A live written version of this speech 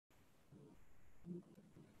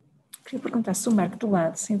Queria perguntar se o Marco do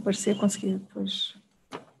lado, sem aparecer, conseguia depois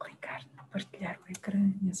clicar, partilhar o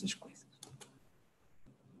ecrã e essas coisas.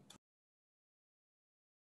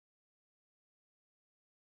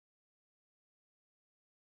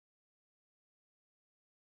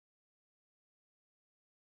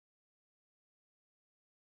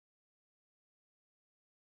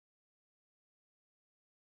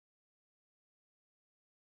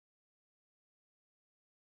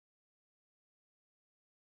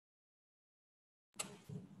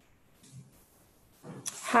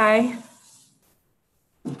 Hi,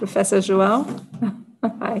 Professor João.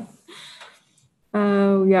 Hi.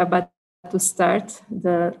 We are about to start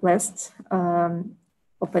the last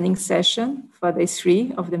opening session for day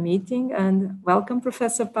 3 of the meeting, and welcome,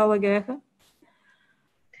 Professor Paula Guerra.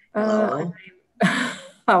 Hello.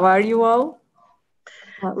 How are you all?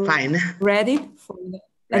 Fine. Ready for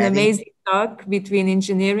an amazing talk between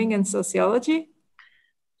engineering and sociology?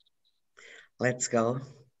 Let's go.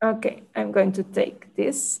 Okay, I'm going to take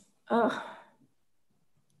this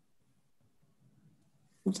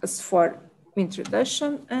just for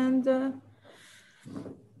introduction, and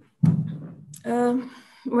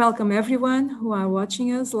welcome everyone who are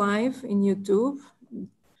watching us live in YouTube.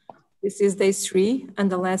 This is day 3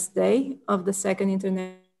 and the last day of the second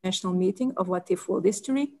international meeting of What If World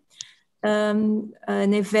History, an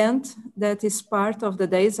event that is part of the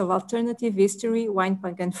Days of Alternative History, Wine,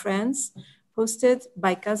 Punk and Friends, hosted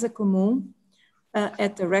by Casa Comum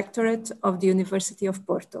at the Rectorate of the University of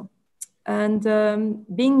Porto. And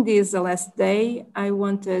being this the last day, I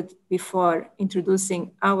wanted, before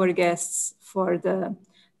introducing our guests for the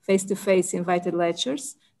face-to-face invited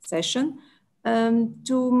lectures session,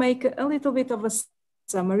 to make a little bit of a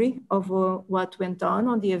summary of what went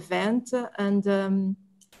on the event and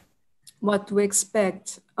what to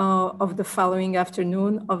expect of the following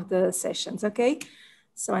afternoon of the sessions, okay?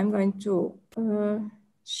 So I'm going to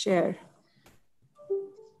share.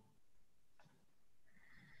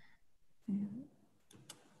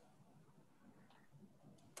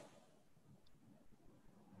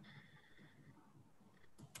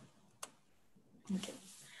 Okay.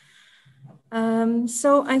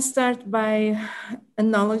 So I start by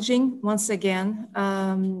acknowledging once again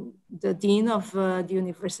the Dean of the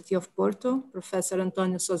University of Porto, Professor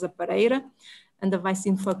António Sousa Pereira, and the Vice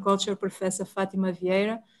Dean for Culture, Professor Fátima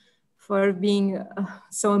Vieira, for being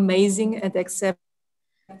so amazing and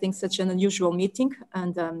accepting such an unusual meeting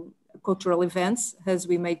and cultural events as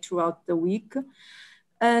we made throughout the week.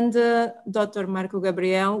 And Dr. Marco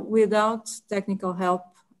Gabriel, without technical help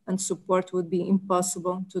and support would be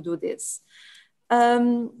impossible to do this.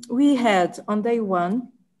 We had on day 1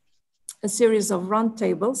 a series of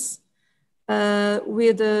roundtables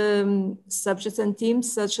with subjects and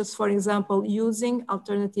themes such as, for example, using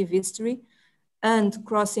alternative history and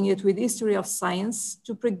crossing it with history of science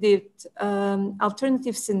to predict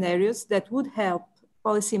alternative scenarios that would help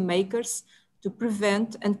policymakers to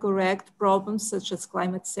prevent and correct problems such as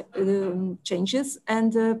climate changes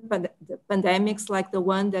and the pandemics like the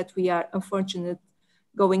one that we are unfortunately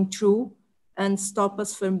going through and stop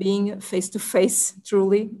us from being face-to-face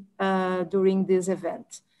truly during this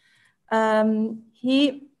event.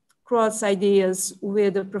 He crossed ideas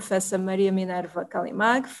with Professor Maria Minerva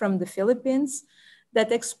Calimag from the Philippines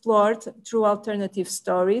that explored through alternative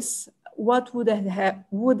stories what would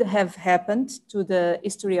have happened to the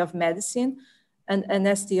history of medicine and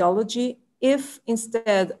anesthesiology if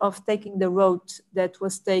instead of taking the road that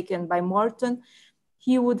was taken by Morton,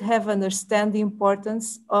 he would have understood the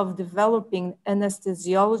importance of developing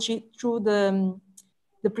anesthesiology through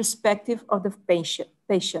the perspective of the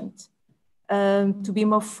patient, to be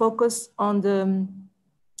more focused on the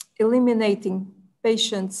eliminating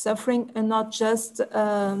patient suffering and not just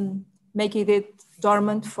making it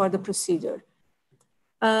dormant for the procedure.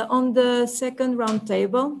 On the second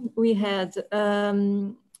roundtable, we had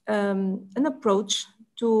an approach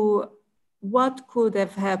to what could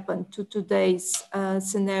have happened to today's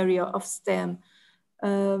scenario of STEM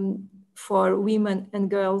for women and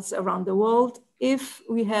girls around the world if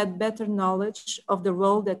we had better knowledge of the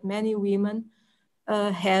role that many women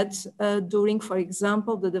had during, for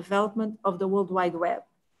example, the development of the World Wide Web.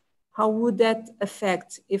 How would that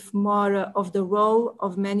affect if more of the role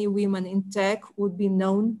of many women in tech would be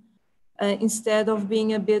known instead of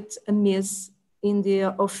being a bit amiss in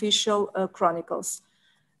the official chronicles?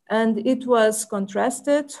 And it was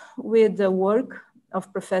contrasted with the work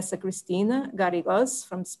of Professor Cristina Garrigós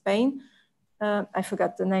from Spain. I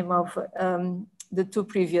forgot the name of the two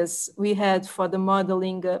previous. We had for the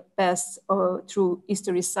modeling passed through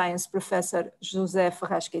history science, Professor José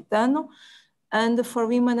Ferraz Caetano, And for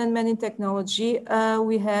Women and Men in Technology,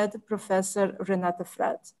 we had Professor Renata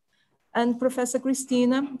Frade. And Professor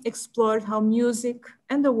Cristina explored how music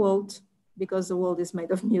and the world, because the world is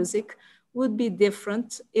made of music, would be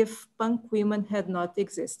different if punk women had not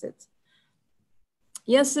existed.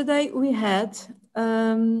 Yesterday, we had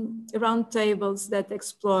roundtables that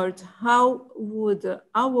explored how would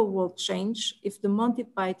our world change if the Monty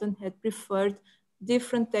Python had preferred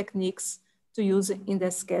different techniques to use in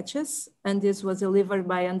their sketches. And this was delivered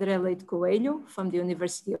by André Leite Coelho from the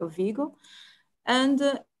University of Vigo. And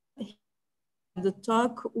the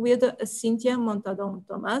talk with Cynthia Montadon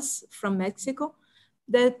Tomas from Mexico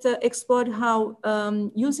that explored how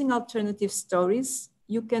using alternative stories,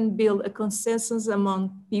 you can build a consensus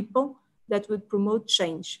among people that would promote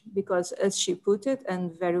change. Because as she put it,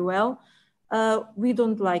 and very well, we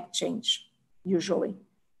don't like change, usually.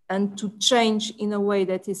 And to change in a way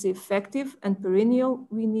that is effective and perennial,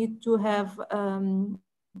 we need to have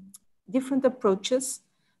different approaches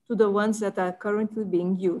to the ones that are currently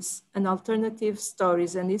being used. And alternative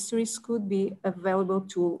stories and histories could be a valuable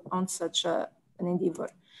tool on such an endeavor.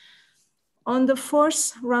 On the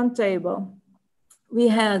fourth roundtable, we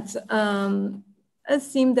had a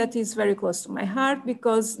theme that is very close to my heart,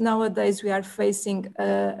 because nowadays we are facing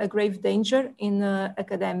a grave danger in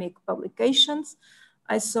academic publications.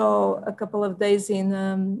 I saw a couple of days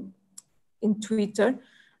in Twitter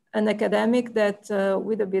an academic that,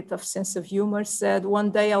 with a bit of sense of humor, said,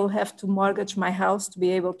 one day I'll have to mortgage my house to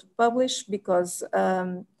be able to publish, because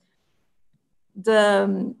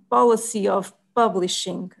the policy of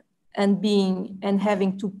publishing and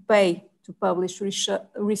having to pay to publish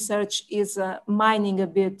research is mining a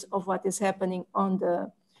bit of what is happening on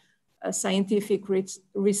the scientific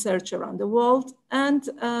research around the world. And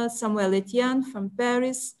Samuel Etienne from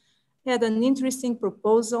Paris had an interesting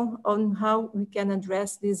proposal on how we can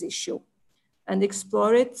address this issue and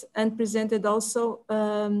explore it, and presented also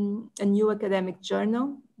a new academic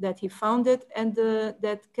journal that he founded, and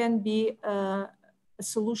that can be a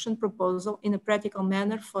solution proposal in a practical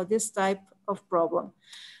manner for this type of problem.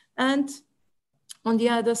 And on the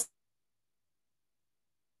other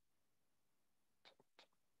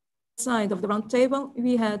side of the round table,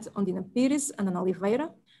 we had Ondina Pires and Ana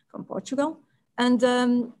Oliveira from Portugal.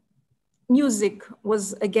 And music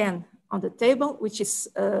was again on the table, which is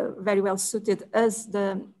very well suited as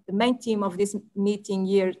the main theme of this meeting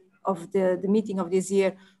year, of the meeting of this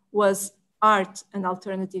year was art and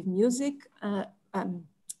alternative music. I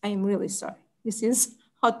am really sorry. This is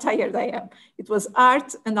how tired I am. It was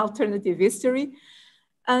art and alternative history.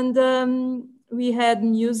 And we had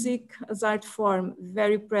music as art form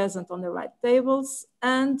very present on the right tables.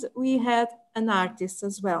 And we had an artist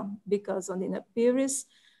as well, because Ondina Pires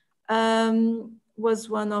was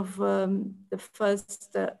one of the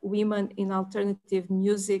first women in alternative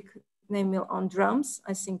music, namely on drums.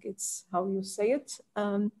 I think it's how you say it,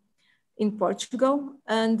 in Portugal.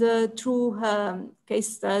 And through her case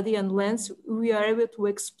study and lens, we are able to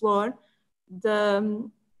explore the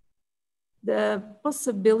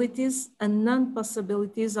possibilities and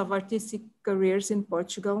non-possibilities of artistic careers in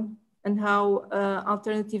Portugal, and how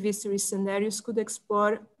alternative history scenarios could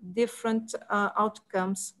explore different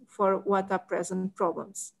outcomes for what are present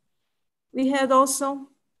problems. We had also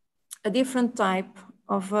a different type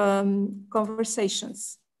of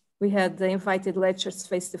conversations. We had the invited lectures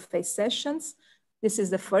face-to-face sessions. This is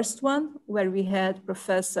the first one, where we had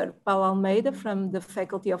Professor Paulo Almeida from the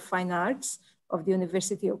Faculty of Fine Arts of the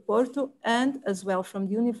University of Porto, and as well from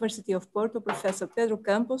the University of Porto, Professor Pedro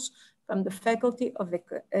Campos from the Faculty of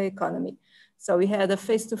Economy. So we had a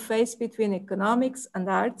face-to-face between economics and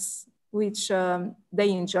arts, which they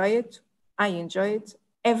enjoy it, I enjoy it,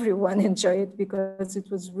 everyone enjoyed it, because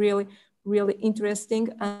it was really, really interesting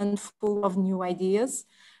and full of new ideas.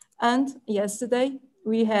 And yesterday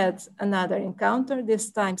we had another encounter.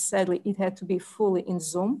 This time, sadly, it had to be fully in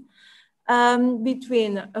Zoom,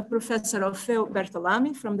 between a Professor Orfeu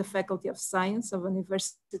Bertolami from the Faculty of Science of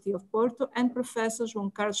University of Porto and Professor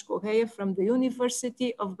João Carlos Correia from the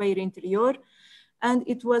University of Beira Interior. And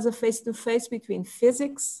it was a face-to-face between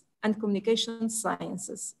physics and communication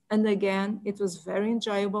sciences. And again, it was very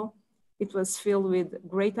enjoyable. It was filled with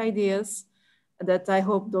great ideas that I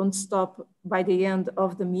hope don't stop by the end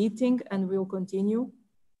of the meeting, and will continue.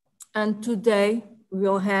 And today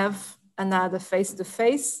we'll have another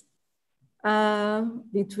face-to-face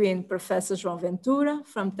between Professor João Ventura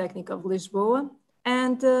from Técnica of Lisboa,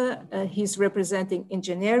 and he's representing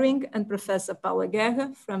engineering, and Professor Paula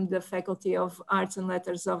Guerra from the Faculty of Arts and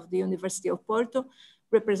Letters of the University of Porto,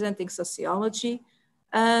 representing sociology.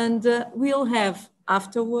 And we'll have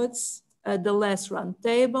afterwards the last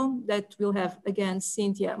roundtable that will have, again,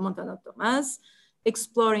 Cynthia Montano Tomás,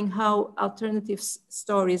 exploring how alternative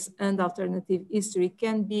stories and alternative history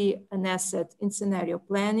can be an asset in scenario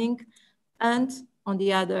planning. And on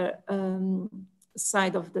the other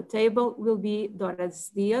side of the table will be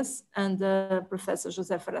Doris Diaz and Professor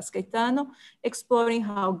José Ferraz Caetano, exploring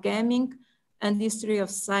how gaming and history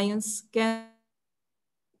of science can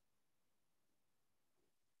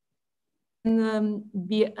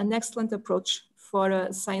be an excellent approach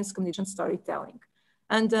for science communication storytelling.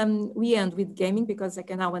 And we end with gaming because I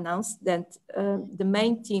can now announce that the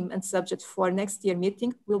main theme and subject for next year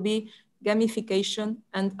meeting will be gamification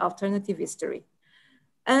and alternative history.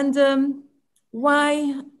 And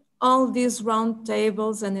why all these round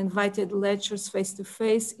tables and invited lectures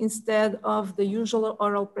face-to-face instead of the usual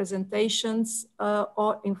oral presentations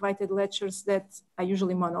or invited lectures that are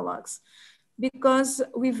usually monologues? Because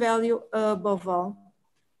we value above all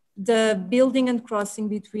the building and crossing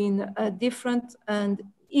between different and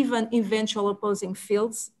even eventual opposing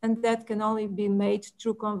fields, and that can only be made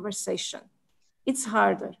through conversation. It's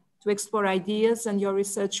harder to explore ideas and your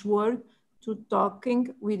research work to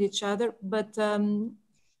talking with each other, but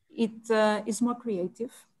it is more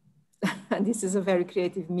creative. And this is a very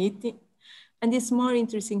creative meeting. And it's more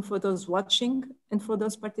interesting for those watching and for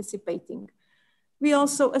those participating. We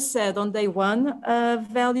also, as said on day one,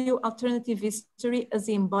 value alternative history as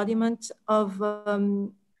the embodiment of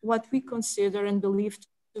what we consider and believe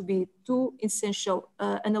to be two essential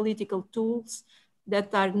analytical tools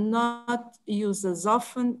that are not used as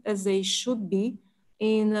often as they should be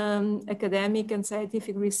in academic and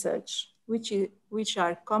scientific research, which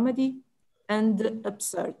are comedy and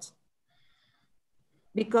absurd.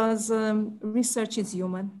 Because research is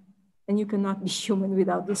human, and you cannot be human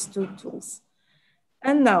without these two tools.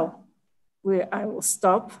 And now I will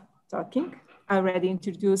stop talking. I already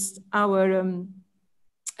introduced our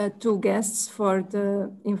two guests for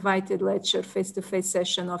the invited lecture face-to-face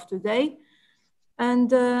session of today.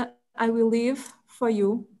 And I will leave for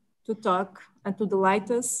you to talk and to delight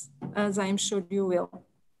us, as I'm sure you will.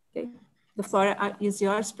 Okay. The floor is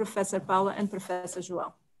yours, Professor Paula and Professor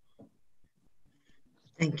João.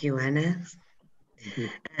 Thank you, Anna.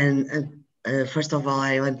 And first of all,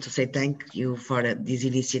 I want to say thank you for this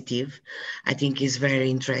initiative. I think it's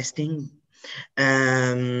very interesting.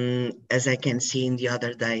 As I can see in the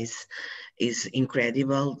other days, is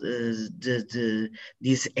incredible,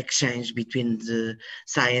 this exchange between the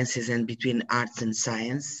sciences and between arts and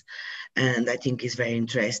science. And I think it's very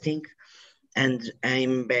interesting. And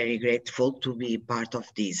I'm very grateful to be part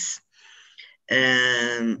of this.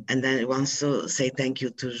 And I want to say thank you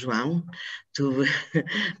to João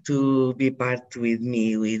to be part with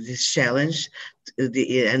me with this challenge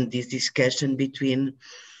and this discussion between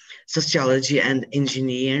sociology and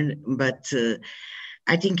engineering, but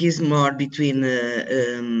I think it's more between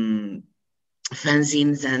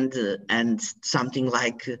fanzines and something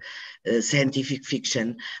like scientific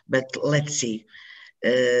fiction. But let's see.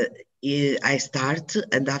 I start,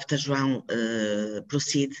 and after João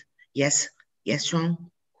proceed. Yes. Yes, João?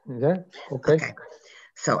 Yeah, okay.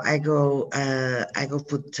 So I go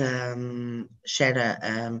put share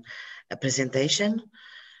a presentation.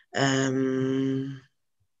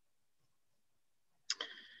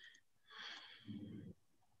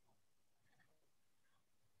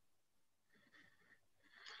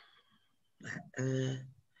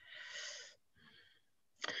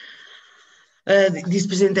 This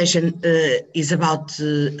presentation is about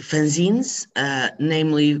fanzines,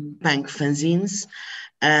 namely punk fanzines,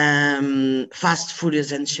 Fast,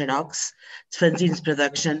 Furious and Xerox, fanzines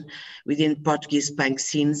production within Portuguese punk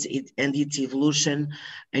scenes and its evolution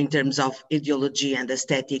in terms of ideology and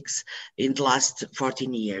aesthetics in the last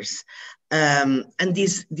 14 years. And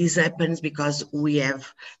this happens because we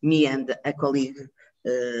have, me and a colleague,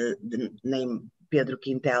 the name Pedro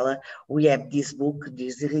Quintela, we have this book,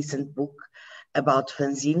 this recent book, about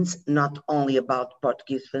fanzines, not only about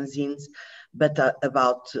Portuguese fanzines, but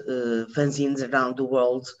about fanzines around the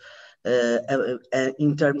world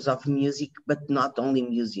in terms of music, but not only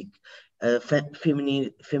music,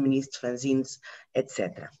 feminist fanzines,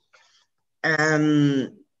 etc.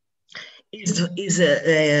 Is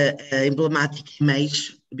an emblematic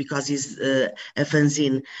image because it's a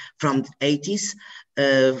fanzine from the 80s,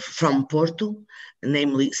 from Porto,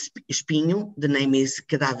 namely Espinho. The name is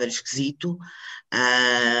Cadáver Esquisito.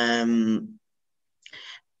 And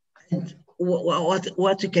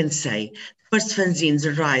what you can say? First fanzines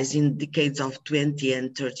arise in decades of 20s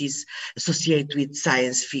and 30s associated with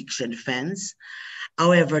science fiction fans.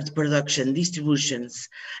 However, the production, distributions,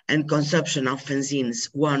 and consumption of fanzines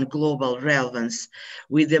won global relevance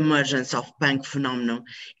with the emergence of punk phenomenon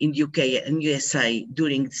in the UK and USA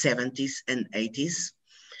during the 70s and 80s.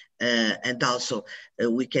 And also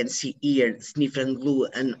we can see here Sniff and Glue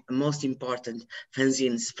and most important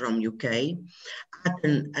fanzines from UK.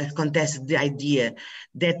 Atten contested the idea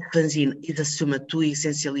that fanzine is assumed to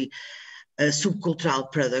essentially a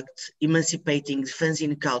subcultural product, emancipating the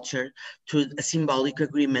fanzine culture through a symbolic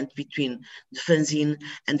agreement between the fanzine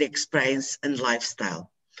and the experience and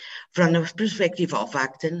lifestyle. From the perspective of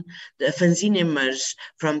Atten, the fanzine emerged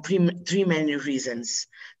from three main reasons.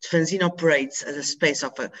 The fanzine operates as a space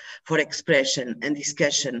for expression and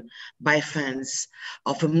discussion by fans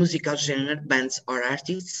of a musical genre, bands or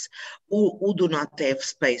artists who do not have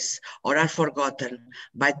space or are forgotten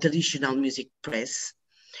by traditional music press.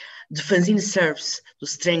 The fanzine serves to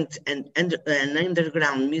strengthen an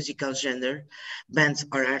underground musical genre, bands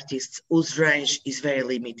or artists whose range is very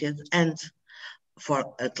limited, and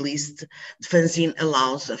for at least, the fanzine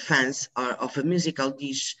allows fans of a musical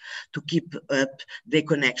dish to keep up their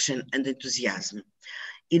connection and enthusiasm.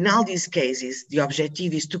 In all these cases, the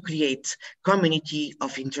objective is to create community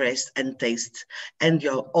of interest and taste, and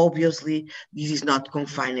obviously this is not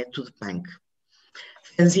confined to the punk.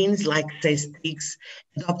 Fanzines like Taste Sticks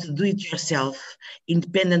adopt a do-it-yourself,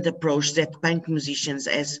 independent approach that punk musicians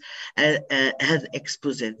had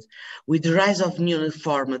exposed. With the rise of newly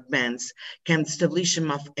formed bands came the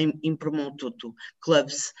establishment of impromptu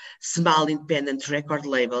clubs, small independent record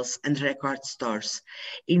labels, and record stores.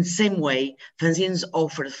 In the same way, fanzines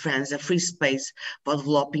offered fans a free space for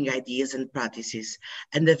developing ideas and practices,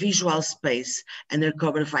 and a visual space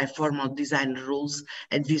undercovered by formal design rules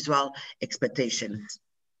and visual expectations.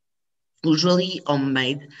 Usually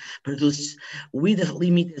homemade, produced with a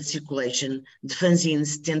limited circulation, the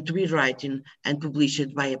fanzines tend to be written and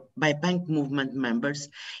published by punk movement members,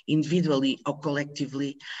 individually or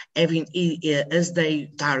collectively, having as their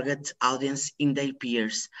target audience in their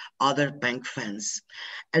peers, other punk fans.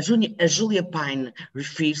 As Julia Pine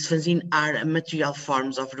refers, fanzines are material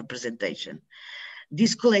forms of representation.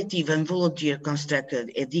 This collective and volunteer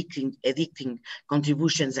constructed editing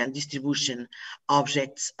contributions and distribution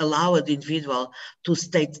objects allow the individual to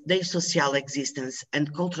state their social existence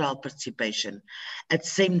and cultural participation. At the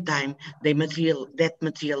same time, that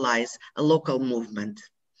materialize a local movement.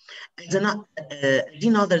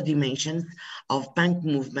 In other dimensions of punk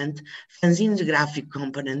movement, fanzines graphic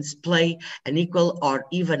components play an equal or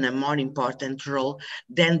even a more important role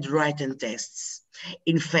than the written texts.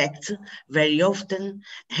 In fact, very often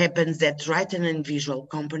happens that written and visual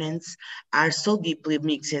components are so deeply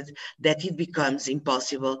mixed that it becomes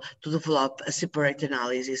impossible to develop a separate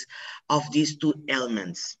analysis of these two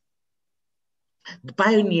elements. The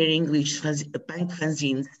pioneer English punk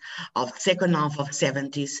fanzines of the second half of the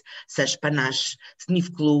 70s, such Panache,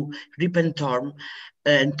 Sniff Glue, Rip and Tom,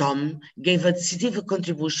 gave a decisive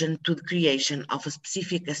contribution to the creation of a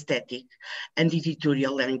specific aesthetic and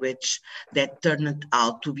editorial language that turned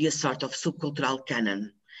out to be a sort of subcultural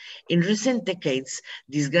canon. In recent decades,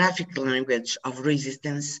 this graphic language of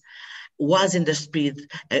resistance was understood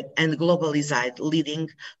and globalized, leading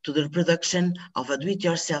to the reproduction of a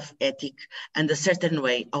do-it-yourself ethic and a certain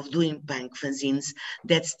way of doing punk fanzines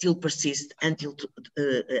that still persist until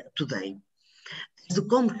today. As the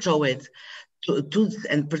comp showed, truth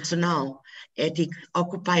and personal ethics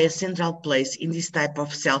occupy a central place in this type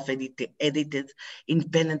of self-edited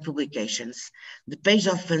independent publications. The page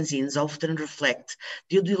of fanzines often reflect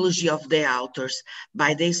the ideology of their authors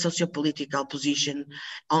by their socio-political position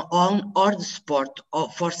on or the support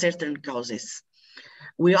for certain causes.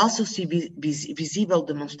 We also see visible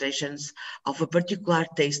demonstrations of a particular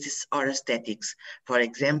tastes or aesthetics, for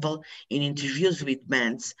example, in interviews with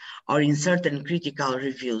bands or in certain critical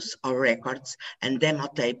reviews of records and demo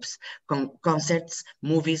tapes, concerts,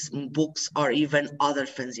 movies, books, or even other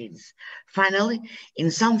fanzines. Finally,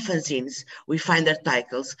 in some fanzines, we find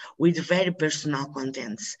articles with very personal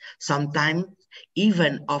contents, sometimes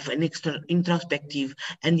even of an introspective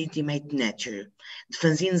and intimate nature. The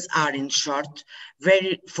fanzines are, in short,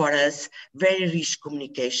 for us, very rich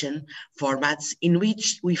communication formats in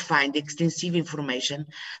which we find extensive information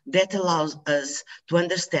that allows us to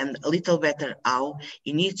understand a little better how,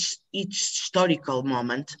 in each historical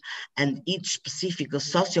moment and each specific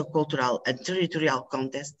socio-cultural and territorial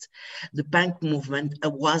context, the punk movement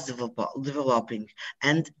was developing,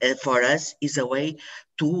 and for us is a way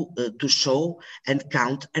to show and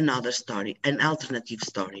count another story, an alternative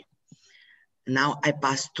story. Now I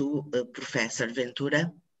pass to Professor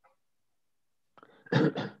Ventura.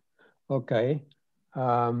 Okay,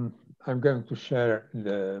 I'm going to share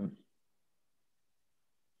the.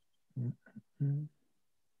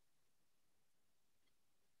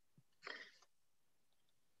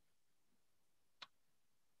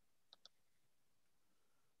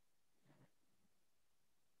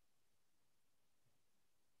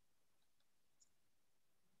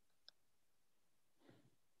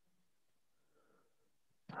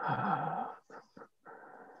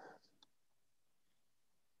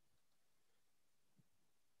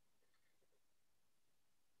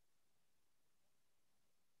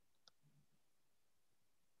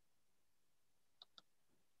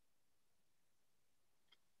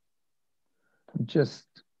 Just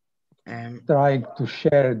trying to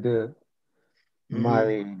share the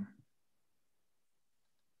my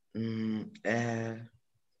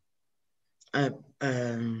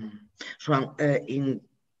João,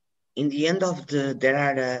 in the end of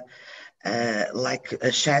there are like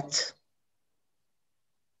a chat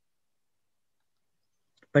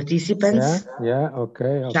participants. Yeah,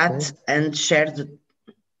 okay. Chat and share the.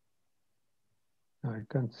 I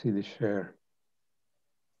can't see the share.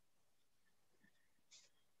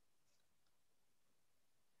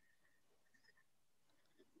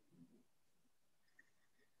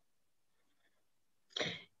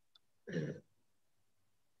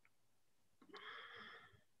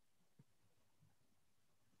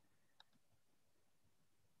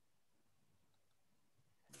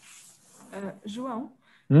 João,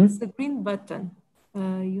 it's the green button.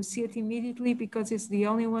 You see it immediately because it's the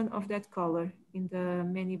only one of that color in the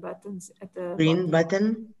many buttons at the green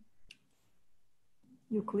button.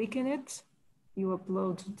 You click in it, you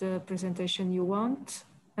upload the presentation you want,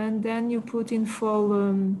 and then you put in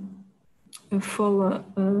full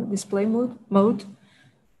display mode.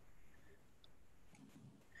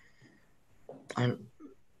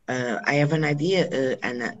 I have an idea,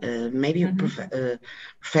 Anna. Maybe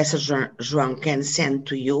Professor João can send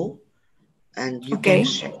to you, and you can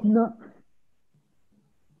share. No.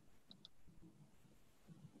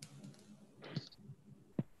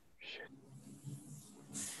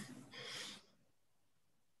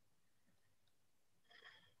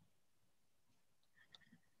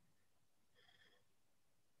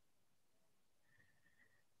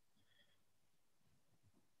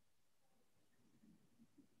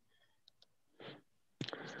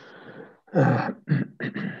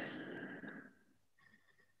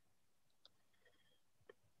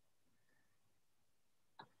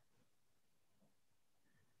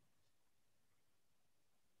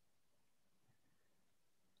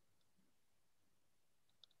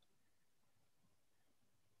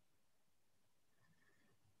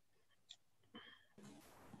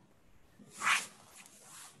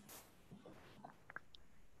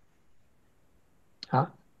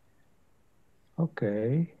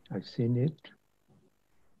 Okay, I've seen it.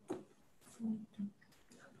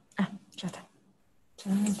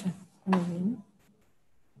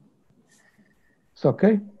 It's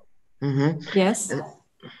okay? Yes.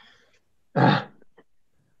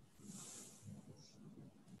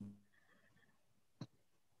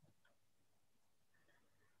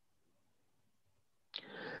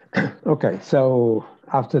 Okay, so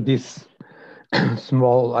after this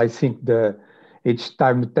small, I think each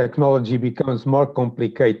time the technology becomes more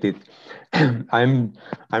complicated. I'm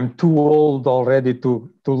too old already to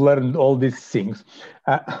learn all these things.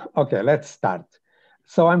 Okay, let's start.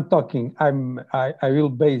 So I will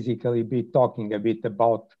basically be talking a bit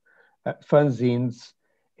about fanzines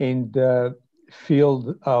in the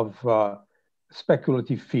field of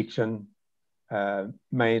speculative fiction,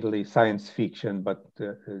 mainly science fiction, but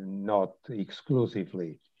not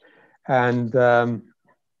exclusively. And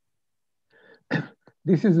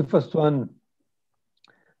this is the first one.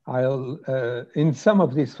 In some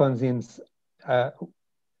of these fanzines, I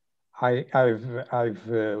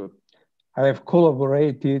have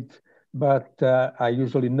collaborated, but I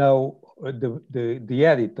usually know the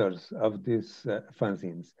editors of these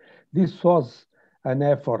fanzines. This was an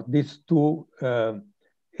effort. These two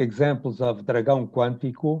examples of Dragão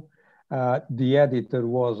Quântico, the editor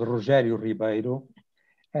was Rogério Ribeiro,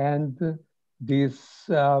 and this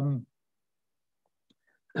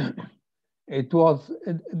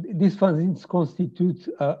these fanzines constitute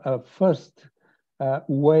a first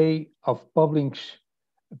way of publishing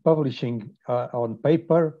on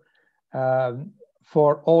paper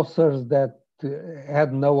for authors that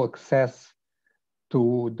had no access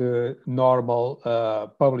to the normal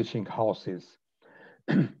publishing houses.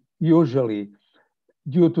 Usually,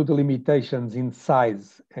 due to the limitations in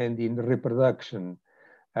size and in reproduction,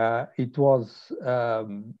 it was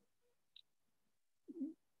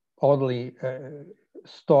only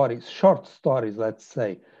stories, short stories, let's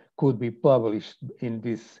say, could be published in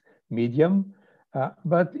this medium.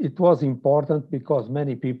 But it was important because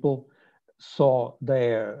many people saw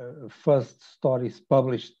their first stories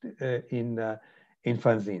published in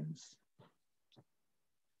fanzines.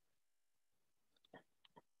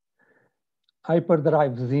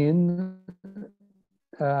 Hyperdrive Zine,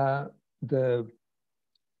 the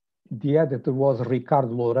editor was Ricardo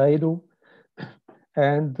Loureiro,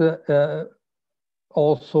 and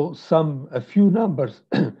also a few numbers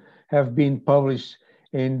have been published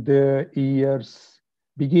in the years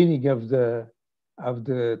beginning of the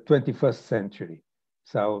 21st century.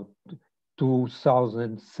 So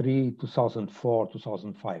 2003, 2004,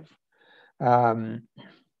 2005.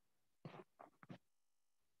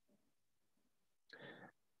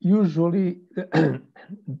 Usually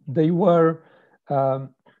they were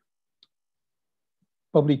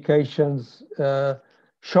publications,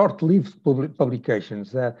 short-lived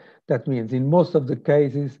publications. That means in most of the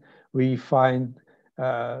cases, we find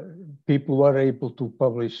people were able to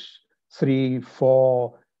publish 3,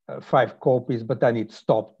 4, 5 copies, but then it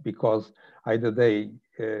stopped because either they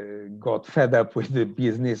got fed up with the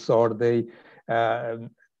business or they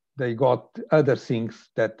got other things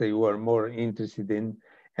that they were more interested in,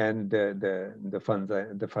 and the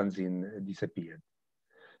fanzine disappeared.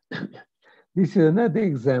 This is another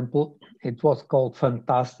example. It was called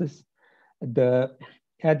Fantastes. The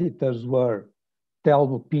editors were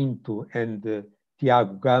Telmo Pinto and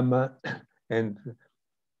Tiago Gama, and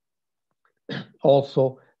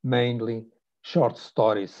also mainly short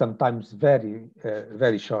stories, sometimes very,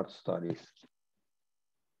 very short stories.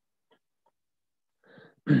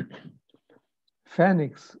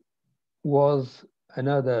 Phoenix was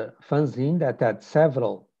another fanzine that had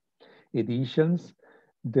several editions.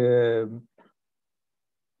 The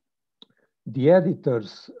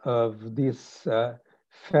editors of this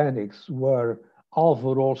Phoenix were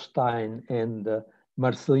Álvaro Holstein and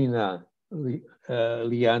Marcelina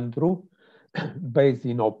Leandro, based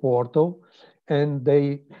in Oporto, and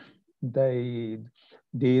they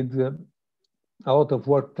did a lot of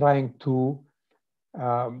work trying to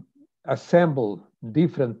assemble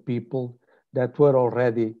different people that were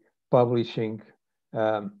already publishing.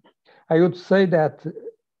 I would say that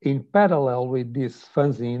in parallel with these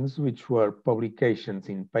fanzines, which were publications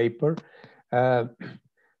in paper,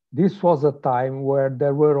 this was a time where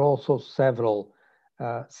there were also several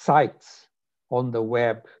sites on the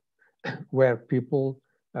web where people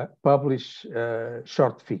publish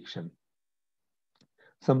short fiction.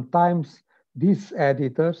 Sometimes these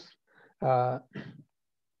editors,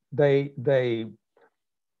 they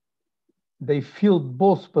filled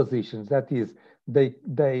both positions. That is, they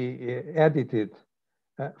edited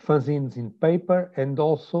fanzines in paper, and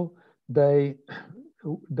also they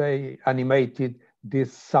animated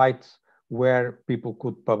these sites where people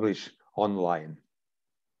could publish online.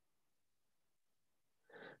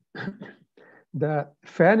 The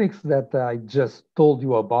Phoenix that I just told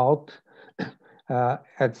you about,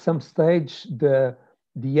 at some stage the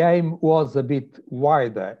aim was a bit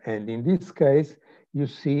wider, and in this case you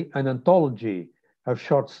see an anthology of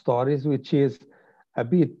short stories which is a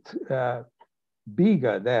bit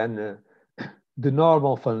bigger than the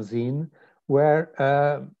normal fanzine, where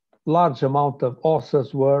a large amount of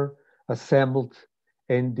authors were assembled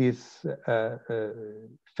in this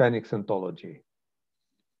Phoenix anthology.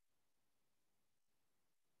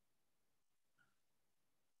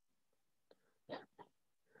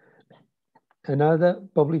 Another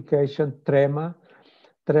publication, Trema.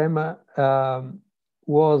 Trema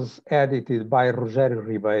was edited by Rogério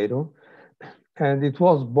Ribeiro, and it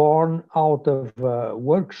was born out of a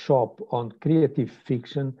workshop on creative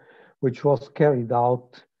fiction, which was carried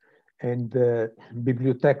out in the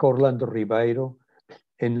Biblioteca Orlando Ribeiro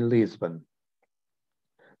in Lisbon.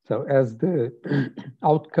 So as the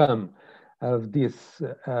outcome of this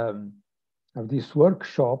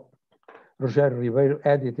workshop, Rogério Ribeiro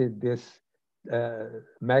edited this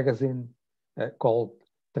magazine called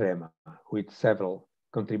Trema, with several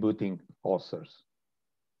contributing authors.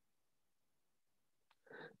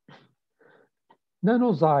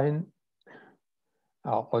 Nanozine,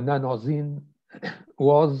 or Nanozine,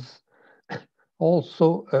 was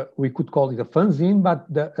also, we could call it a fanzine, but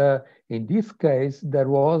in this case, there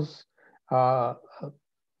was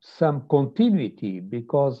some continuity,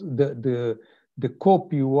 because the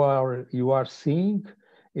copy you are seeing,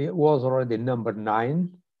 it was already number 9,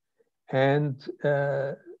 and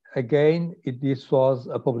again, this was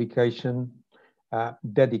a publication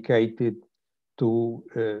dedicated to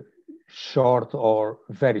short or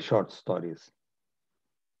very short stories.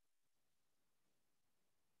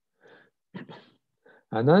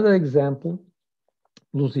 Another example,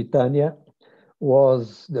 Lusitania,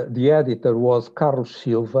 was the editor was Carlos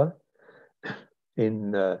Silva,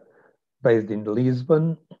 based in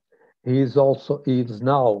Lisbon. He is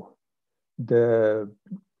now the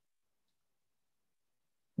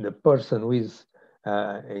person who is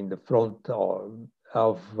in the front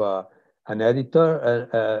of an editor,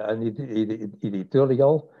 an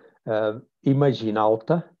editorial,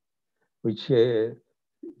 Imaginauta, which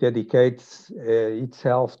dedicates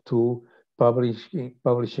itself to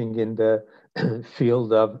publishing in the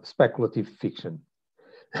field of speculative fiction.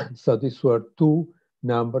 So these were two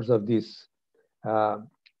numbers of this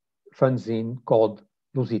fanzine called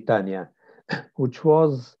Lusitania, which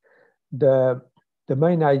was the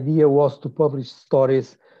main idea was to publish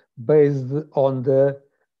stories based on the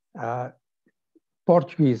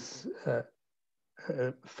Portuguese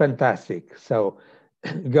fantastic. So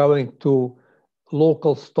going to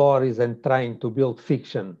local stories and trying to build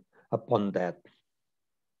fiction upon that.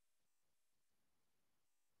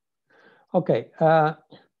 Okay.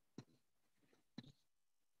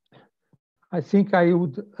 I think I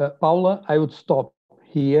would, Paula, I would stop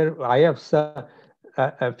here. I have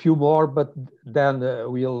a few more, but then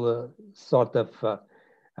we'll sort of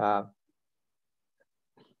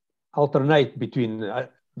alternate between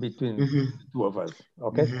mm-hmm. two of us.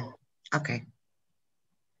 Okay. Mm-hmm. Okay.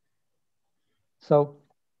 So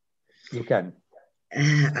you can.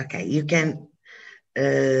 Okay, you can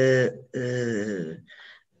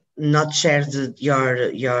not share your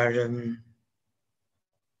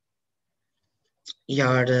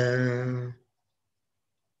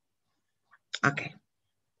okay.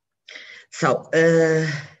 So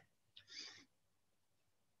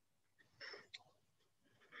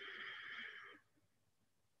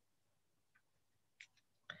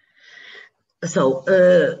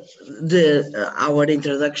our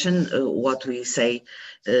introduction, what we say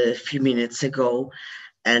a few minutes ago,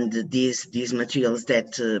 and these materials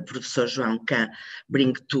that Professor João can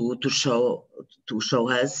bring to show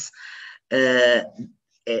us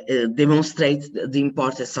demonstrate the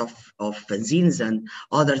importance of fanzines and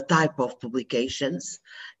other type of publications.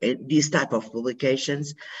 These type of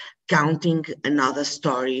publications, counting another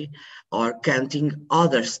story or counting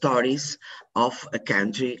other stories of a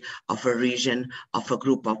country, of a region, of a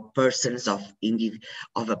group of persons, of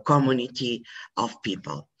a community of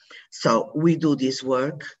people. So we do this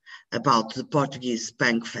work about the Portuguese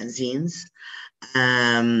punk fanzines.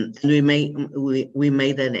 We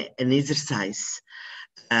made an exercise.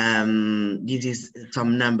 This is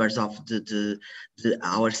some numbers of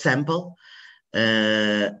our sample,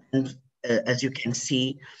 and as you can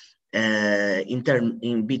see, in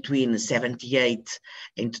between 78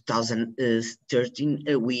 and 2013,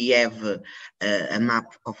 we have a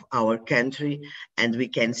map of our country, and we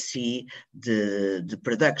can see the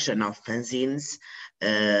production of fanzines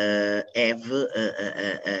have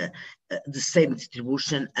the same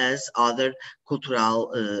distribution as other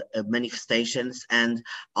cultural manifestations and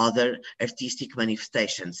other artistic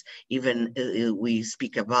manifestations. Even we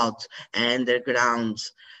speak about underground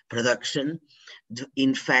production.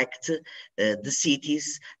 In fact, the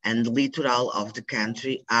cities and the littoral of the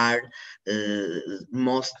country are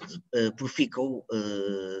most profitable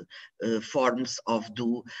forms of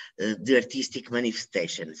the artistic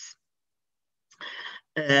manifestations.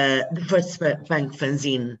 The first punk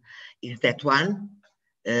fanzine is that one,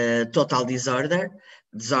 Total Disorder,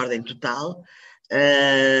 Desordem Total,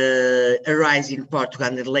 arise in Portugal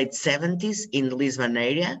in the late 70s in the Lisbon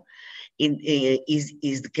area.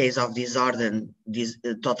 Is the case of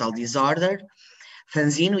Total Disorder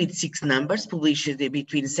fanzine with 6 numbers, published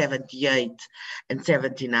between 78 and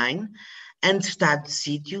 79, and Estado de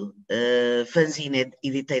Sítio, fanzine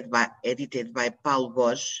edited by Paulo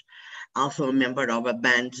Bosch, also a member of a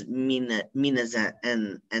band, Minas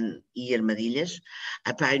and Armadilhas,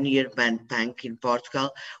 a pioneer band punk in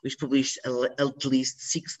Portugal, which published at least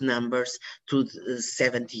 6 numbers to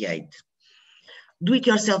 78.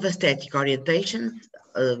 Do-it-yourself aesthetic orientation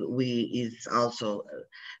is also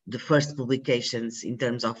the first publications in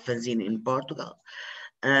terms of fanzine in Portugal,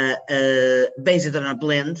 based on a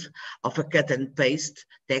blend of a cut and paste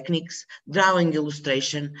techniques, drawing,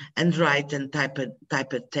 illustration, and write and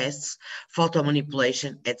typed tests, photo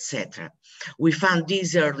manipulation, etc. We found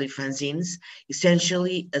these early fanzines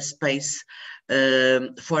essentially a space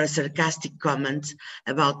for a sarcastic comment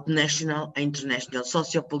about national and international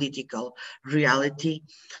socio-political reality.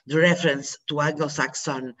 The reference to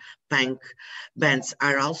Anglo-Saxon punk bands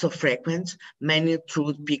are also frequent, many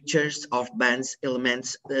through pictures of bands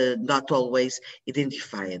elements not always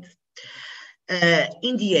identified.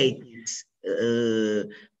 In the 80s,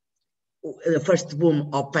 the first boom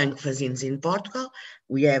of punk fanzines in Portugal,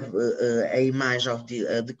 we have an image of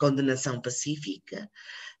the Condenação Pacífica,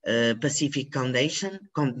 Pacific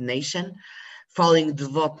Condemnation, following the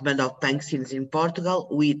development of punk scenes in Portugal,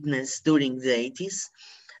 witnessed during the 80s,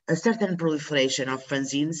 a certain proliferation of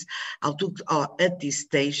fanzines, although at this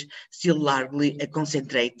stage still largely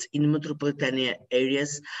concentrate in metropolitan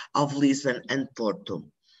areas of Lisbon and Porto.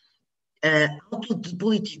 Although the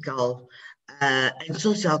political and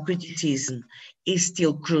social criticism is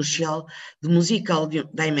still crucial, the musical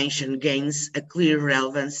dimension gains a clear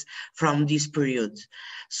relevance from this period.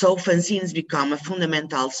 So fanzines become a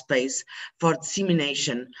fundamental space for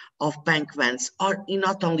dissemination of punk bands, or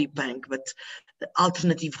not only punk, but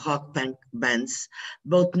alternative rock punk bands,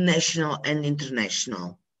 both national and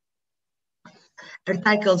international.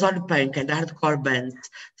 Articles on punk and hardcore bands,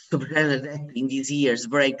 subgenre that in these years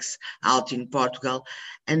breaks out in Portugal,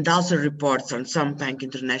 and also reports on some punk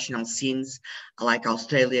international scenes like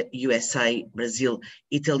Australia, USA, Brazil,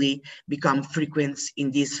 Italy, become frequent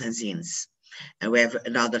in these fanzines. And we have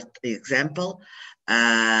another example,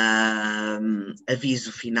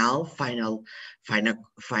 Aviso Final,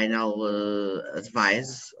 final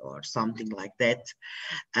advice or something like that.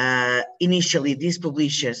 Initially, these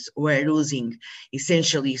publishers were using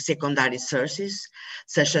essentially secondary sources,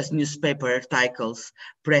 such as newspaper articles,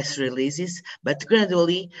 press releases, but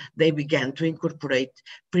gradually they began to incorporate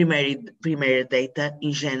primary data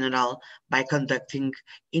in general by conducting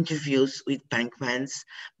interviews with punk bands,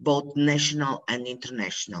 both national and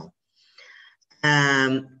international.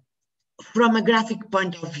 From a graphic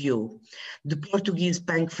point of view, the Portuguese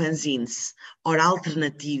punk fanzines or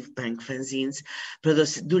alternative punk fanzines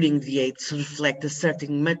produced during the 80s reflect a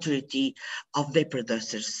certain maturity of their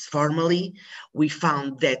producers. Formally, we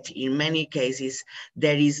found that in many cases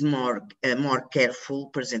there is more careful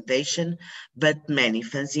presentation, but many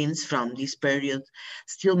fanzines from this period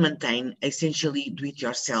still maintain essentially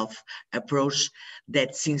do-it-yourself approach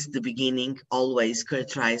that since the beginning always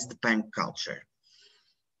characterized the punk culture.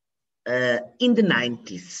 In the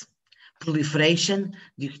 90s, proliferation,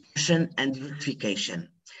 dispersion, and diversification.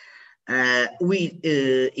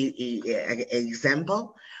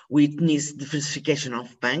 Example, witness diversification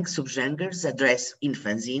of punk subgenres addressed in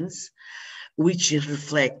fanzines, which is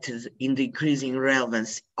reflected in the increasing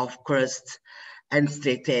relevance of crust and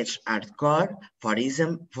straight edge hardcore, for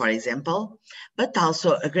example, but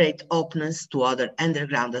also a great openness to other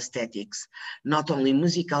underground aesthetics, not only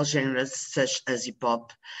musical genres such as hip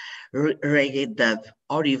hop, reggae, dub,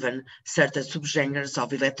 or even certain subgenres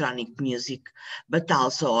of electronic music, but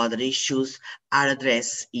also other issues are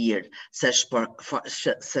addressed here, such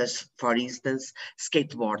for instance,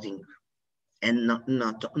 skateboarding, and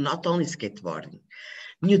not only skateboarding.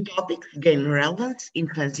 New topics gain relevance in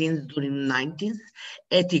fanzines during the 90s,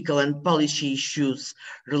 ethical and policy issues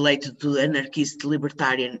related to anarchist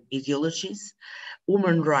libertarian ideologies,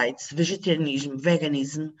 human rights, vegetarianism,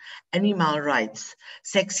 veganism, animal rights,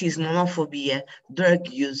 sexism, homophobia, drug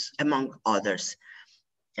use, among others.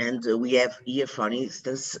 And we have here, for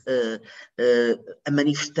instance, a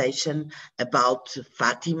manifestation about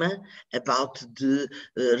Fatima, about the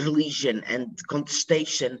religion and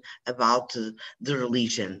contestation about the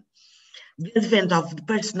religion. The advent of the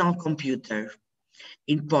personal computer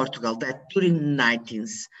in Portugal that during the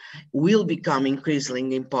 90s will become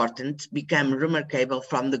increasingly important, became remarkable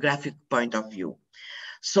from the graphic point of view.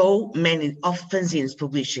 So many of fanzines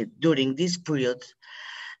published during this period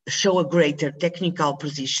show a greater technical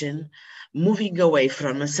precision, moving away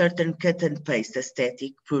from a certain cut and paste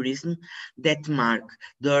aesthetic purism that marked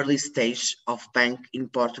the early stage of punk in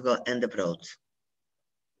Portugal and abroad.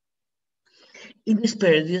 In this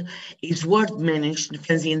period, it's worth mentioning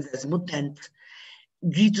fanzines as Mutante,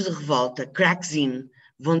 Grito de Revolta, Crackzine,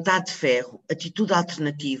 Vontade de Ferro, Atitude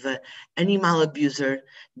Alternativa, Animal Abuser,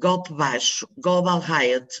 Golpe Baixo, Global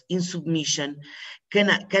Riot, Insubmission,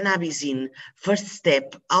 Cannabisine, First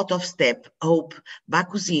Step, Out of Step, Hope,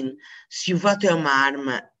 Bacuzine, Se o Voto é uma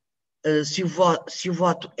Arma, se o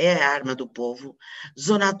voto é a arma do povo,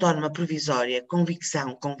 Zona Autónoma Provisória,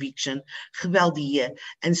 Convicção, Conviction, Rebeldia,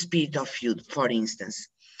 and Spirit of Youth, for instance.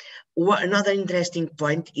 Another interesting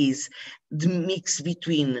point is the mix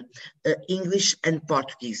between English and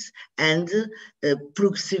Portuguese, and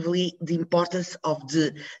progressively the importance of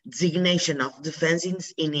the designation of the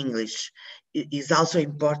fanzines in English is also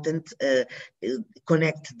important.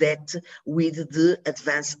 Connect that with the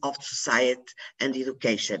advance of society and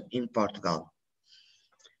education in Portugal.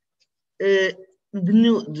 The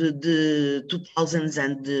 2000s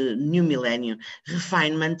and the new millennium,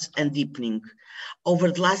 refinement and deepening.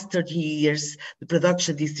 Over the last 30 years, the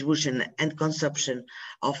production, distribution, and consumption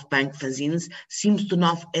of punk fanzines seems to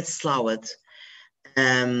not have slowed.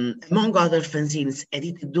 Among other fanzines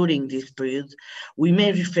edited during this period, we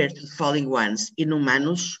may refer to the following ones: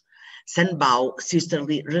 Inumanos, Sanbao,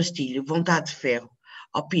 Sisterly, Rastilho, Vontade de Ferro,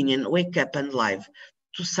 Opinion, Wake Up and Live,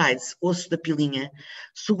 Two Sides, Osso da Pilinha,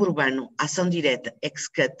 Suburbano, Ação Direta,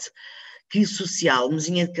 X-Cut, Crise Social,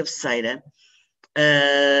 Mesinha de Cabeceira,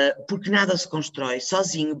 Porque Nada se Constrói,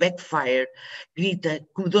 Sozinho, Backfire, Grita,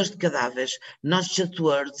 Comedores de Cadáveres, Nós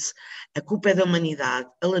Words, A Culpa é da Humanidade,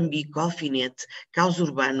 Alambico, Alfinete, Caos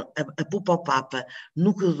Urbano, A Pupa ao Papa,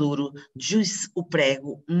 Núcleo Duro, Juice, O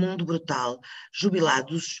Prego, Mundo Brutal,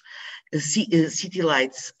 Jubilados, City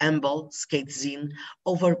Lights, Humble, Skatezine,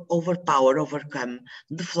 Overpower, Overcome,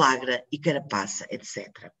 Deflagra e Carapaça,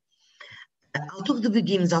 etc. Although the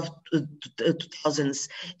beginnings of 2000s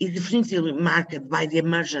is definitely marked by the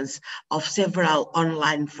emergence of several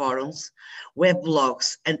online forums, web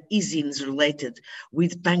blogs, and e-zines related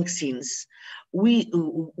with punk scenes,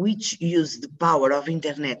 which use the power of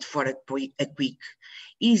internet for a quick,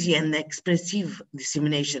 easy and expressive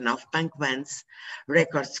dissemination of punk bands,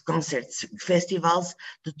 records, concerts, festivals,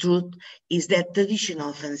 the truth is that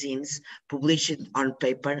traditional fanzines published on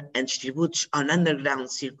paper and distributed on underground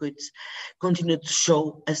circuits continue to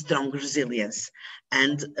show a strong resilience.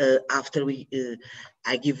 And after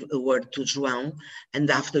I give a word to João, and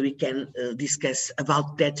after we can discuss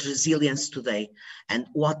about that resilience today and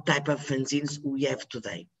what type of fanzines we have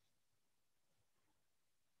today.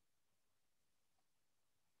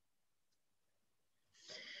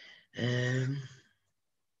 Okay.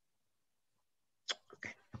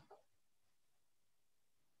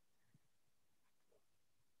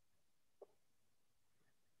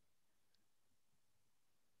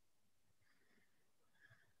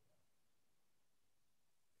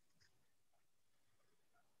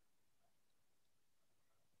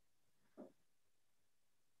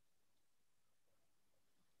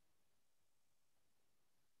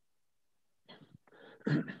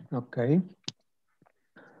 Okay.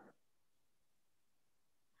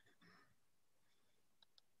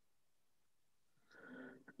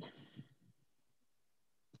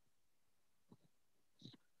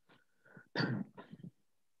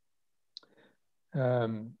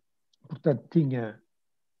 Portanto,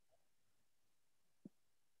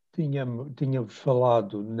 tínhamos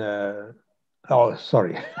falado na... Oh,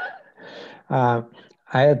 sorry. I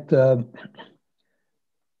had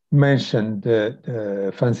mentioned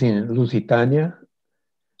the fanzine Lusitania,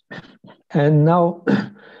 and now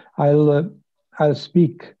I'll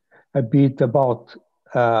speak a bit about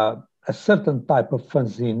a certain type of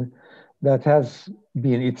fanzine that has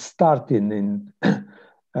been, it started in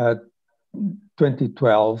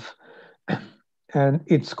 2012, and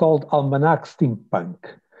it's called Almanac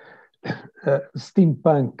Steampunk.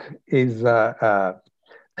 Steampunk is a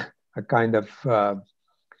kind of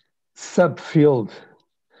subfield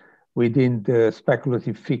within the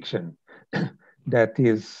speculative fiction that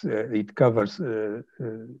is, it covers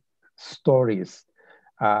stories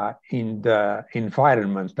in the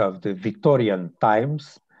environment of the Victorian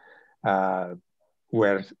times,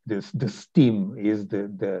 where the steam is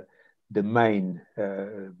the main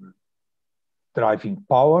driving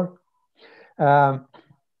power. And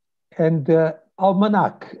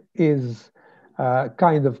Almanac is a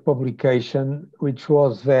kind of publication which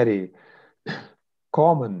was very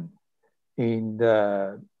common in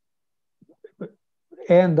the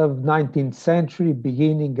end of 19th century,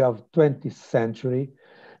 beginning of 20th century,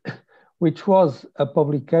 which was a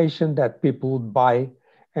publication that people would buy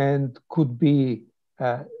and could be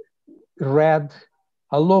read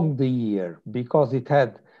along the year because it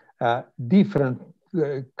had different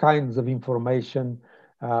kinds of information,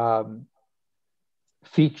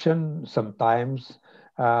 fiction sometimes,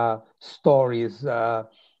 stories,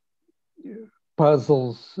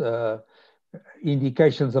 puzzles,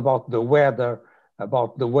 indications about the weather,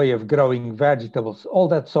 about the way of growing vegetables, all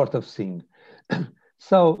that sort of thing.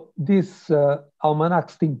 So this Almanac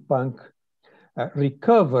Steampunk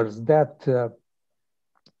recovers that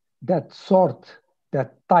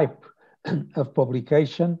type of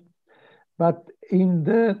publication, but in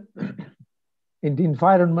the in the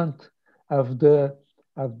environment of the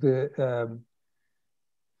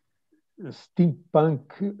steampunk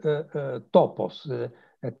topos.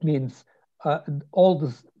 That means all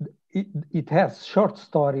this. It has short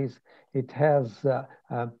stories. It has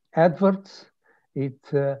adverts. It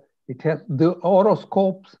has the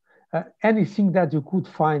horoscopes. Anything that you could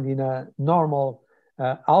find in a normal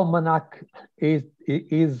almanac is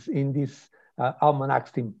in this almanac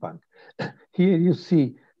steampunk. Here you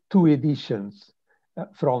see 2 editions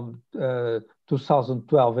from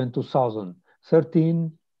 2012 and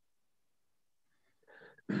 2013.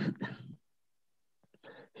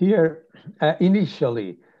 Here,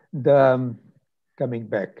 initially, coming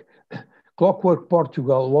back, Clockwork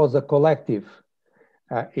Portugal was a collective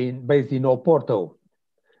based in Oporto,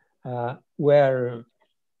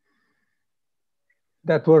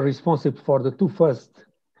 that were responsible for the 2 first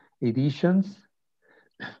editions.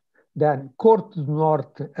 Then Corte do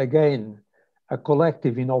Norte, again, a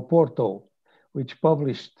collective in Oporto, which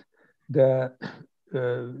published the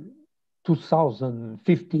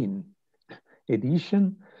 2015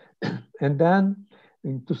 edition. And then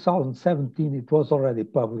in 2017, it was already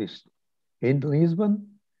published in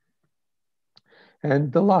Lisbon.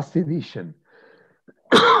 And the last edition,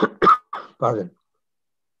 pardon,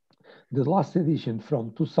 the last edition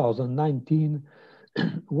from 2019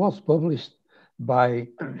 was published by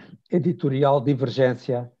Editorial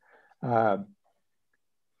Divergência,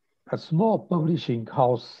 a small publishing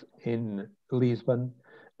house in Lisbon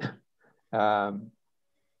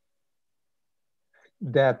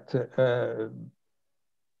that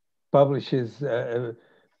publishes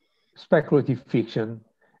speculative fiction,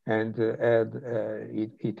 and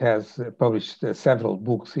it has published several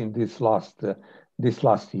books in these last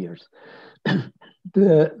years.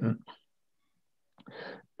 The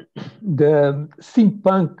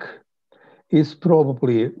steampunk is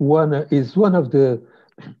probably one of the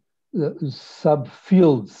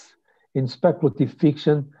subfields in speculative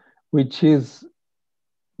fiction, which is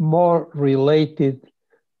more related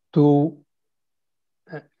to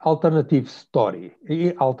alternative story,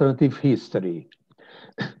 alternative history,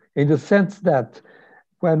 in the sense that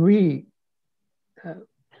when we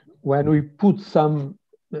put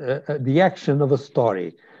the action of a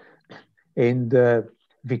story in the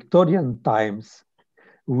Victorian times,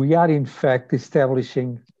 we are in fact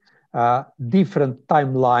establishing different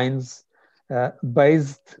timelines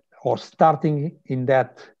based or starting in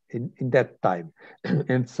that time.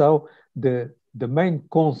 And so the main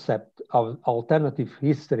concept of alternative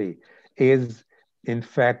history is in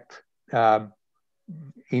fact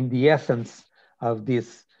in the essence of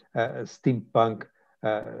this steampunk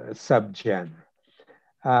subgenre.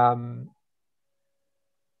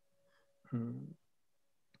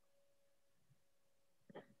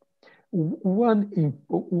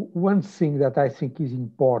 One thing that I think is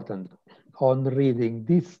important on reading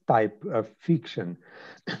this type of fiction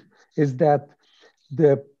is that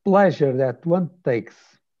the pleasure that one takes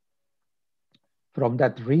from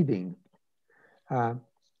that reading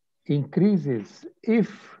increases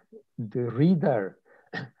if the reader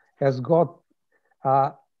has got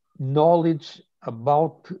knowledge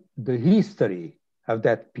about the history of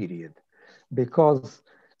that period, because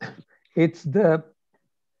it's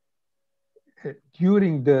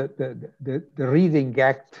during the reading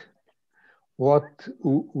act, what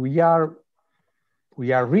we are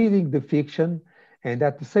reading the fiction, and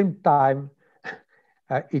at the same time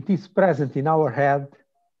it is present in our head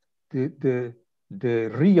the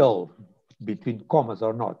real, between commas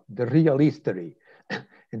or not, the real history.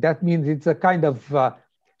 And that means it's a kind of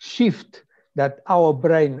shift that our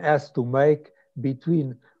brain has to make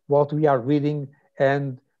between what we are reading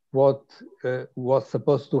and what was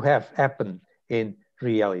supposed to have happened in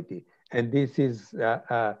reality. And this is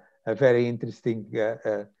a very interesting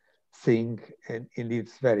thing, and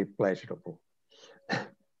it's very pleasurable.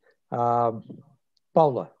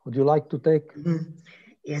 Paula, would you like to take? Mm-hmm.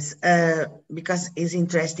 Yes, because it's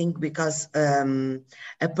interesting, because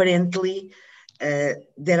apparently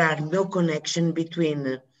there are no connection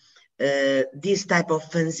between this type of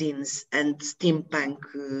fanzines and steampunk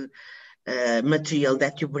material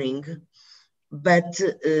that you bring. But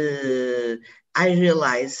I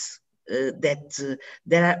realize that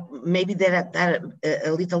there are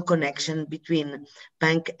a little connection between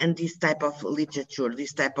punk and this type of literature,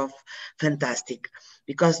 this type of fantastic,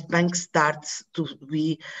 because punk starts to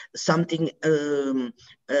be something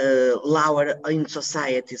lower in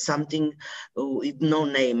society, something with no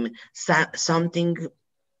name, something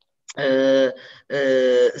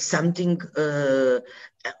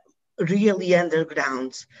really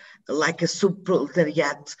underground, like a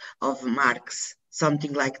subproletariat of Marx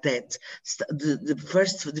something like that. The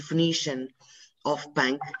first definition of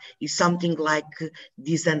punk is something like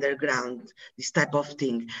this underground, this type of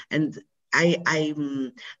thing. And I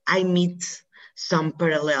meet some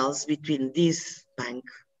parallels between this punk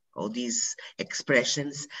or these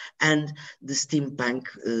expressions and the steampunk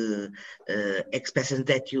expressions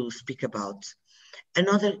that you speak about.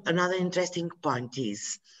 Another interesting point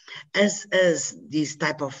is, as these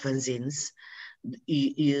type of fanzines,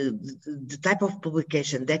 the type of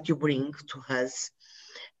publication that you bring to us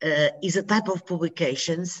is a type of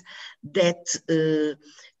publications that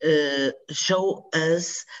show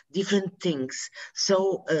us different things.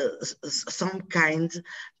 So some kind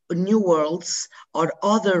new worlds or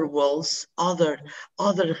other worlds, other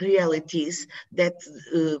realities that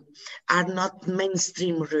are not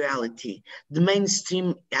mainstream reality, the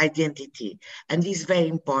mainstream identity, and this is very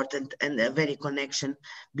important and a very connection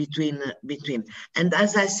between. And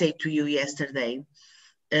as I said to you yesterday,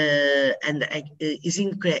 is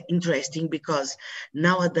interesting because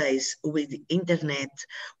nowadays with internet,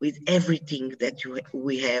 with everything that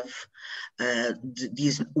we have,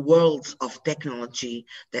 these worlds of technology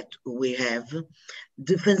that we have,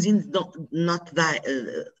 the fanzine not die.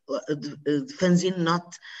 The fanzine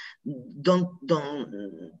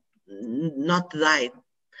not died.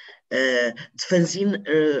 The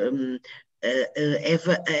fanzine have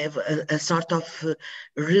a sort of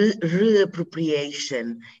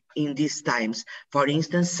reappropriation in these times. For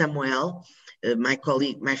instance, Samuel, my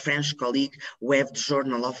French colleague, who have the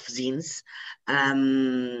Journal of Zines,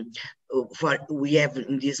 we have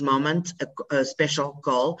in this moment a special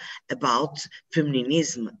call about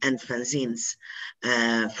feminism and fanzines,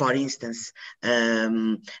 for instance,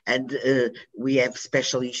 and we have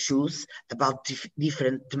special issues about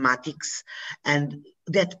different thematics, and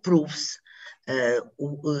that proves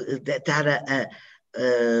that are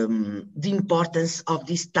the importance of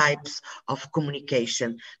these types of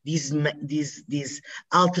communication, these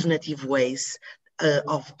alternative ways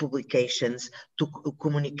of publications to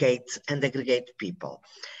communicate and aggregate people.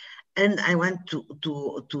 And I want to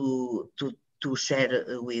share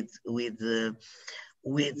with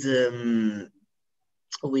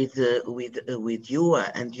you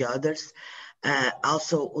and the others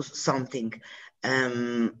also something.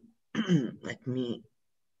 Let me.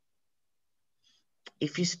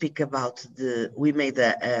 If you speak about we made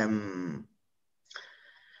a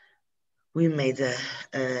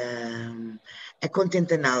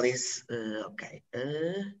content analysis. Okay,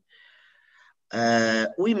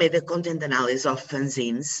 we made a content analysis of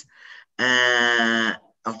fanzines,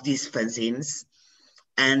 of these fanzines,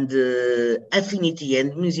 and affinity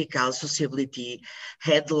and musical sociability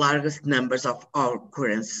had the largest numbers of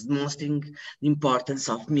occurrences, demonstrating the importance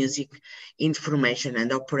of music, information,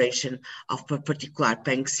 and operation of a particular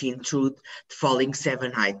punk scene through the following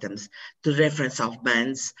 7 items: the reference of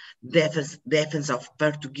bands, defense of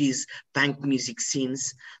Portuguese punk music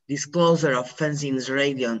scenes, disclosure of fanzines,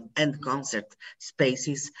 radio and concert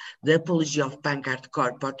spaces, the apology of punk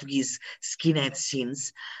hardcore Portuguese skinhead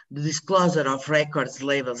scenes, the disclosure of records,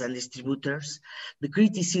 labels and distributors, the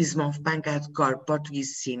criticism of punk hardcore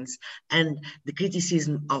Portuguese scenes, and the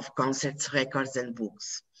criticism of concerts, records and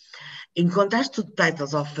books. In contrast to the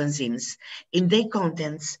titles of fanzines, in their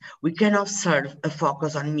contents, we can observe a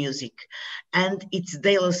focus on music and its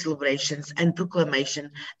daily celebrations and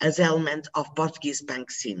proclamation as element of Portuguese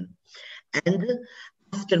punk scene. And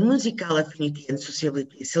after musical affinity and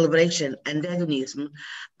sociability, celebration and hedonism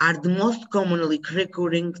are the most commonly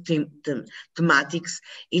recurring thematics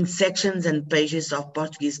in sections and pages of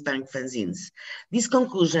Portuguese punk fanzines. This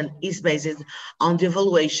conclusion is based on the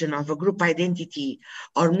evaluation of a group identity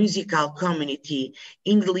or musical community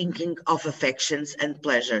in the linking of affections and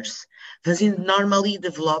pleasures. Fanzines normally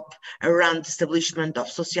develop around the establishment of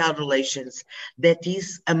social relations, that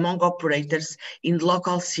is, among operators in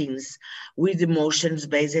local scenes, with emotions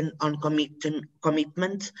based on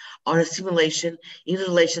commitment or assimilation in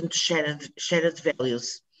relation to shared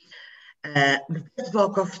values. The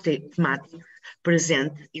bulk of thematics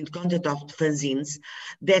present in content of the fanzines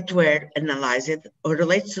that were analyzed or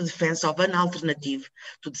relates to the defense of an alternative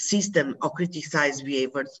to the system or criticized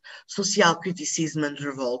behaviors, social criticism and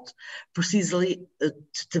revolt, precisely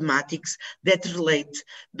thematics that relate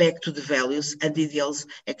back to the values and ideals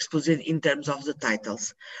exposed in terms of the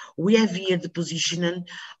titles. We have here the positioning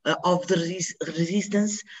of the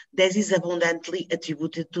resistance that is abundantly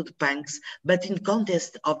attributed to the punks, but in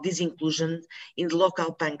context of this inclusion in the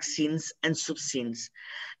local punk scenes and sub-scenes.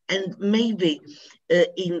 And maybe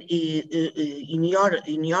in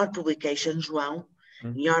your publications, João,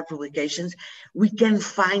 in your publications, we can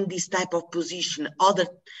find this type of position, other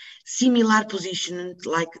similar position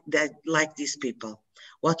like these people.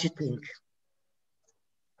 What do you think?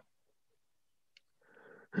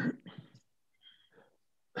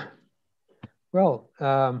 Well,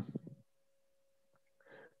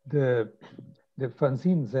 the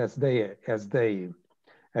fanzines as they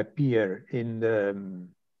appear in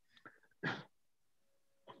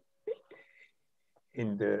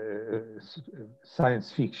the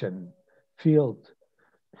science fiction field,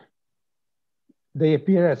 they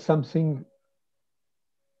appear as something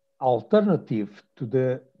alternative to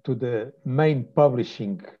the main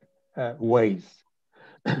publishing ways.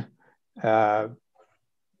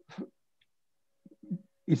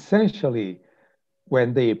 Essentially,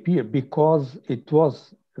 when they appear, because it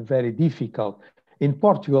was very difficult. In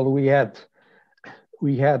Portugal, we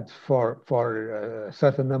had for a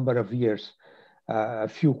certain number of years a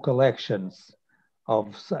few collections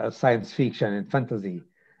of science fiction and fantasy.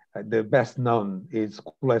 The best known is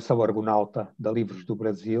Coleção Argonauta, the Livros do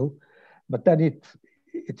Brasil, but then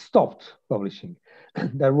it stopped publishing.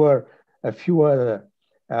 There were a few other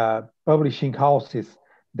publishing houses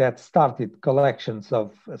that started collections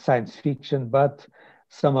of science fiction, but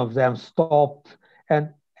some of them stopped.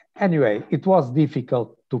 And anyway, it was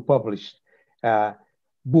difficult to publish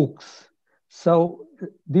books. So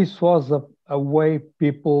this was a way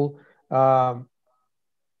people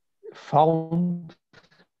found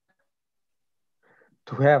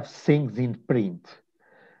to have things in print.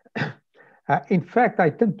 In fact, I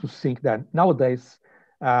tend to think that nowadays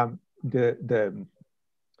the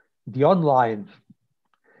online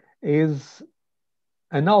is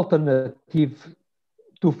an alternative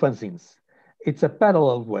to fanzines. It's a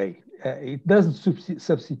parallel way. It doesn't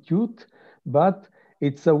substitute, but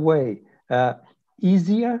it's a way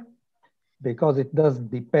easier because it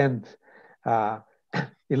doesn't depend.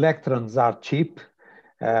 Electrons are cheap,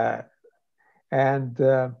 and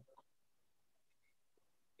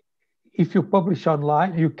if you publish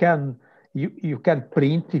online, you can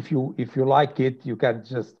print if you like it. You can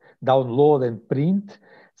just download and print.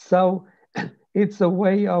 So it's a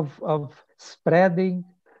way of spreading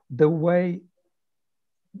the way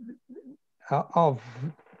of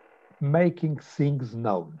making things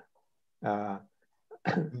known. I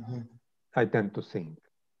tend to think.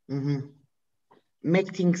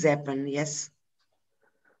 Make things happen, yes.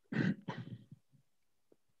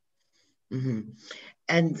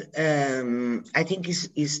 And I think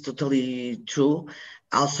is totally true.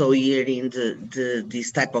 Also here in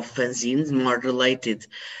this type of fanzines, more related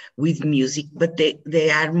with music, but they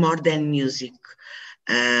are more than music.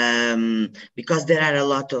 Because there are a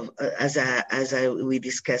lot of, we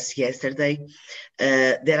discussed yesterday,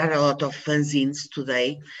 there are a lot of fanzines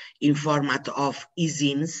today in format of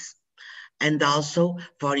e-zines, and also,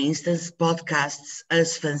 for instance, podcasts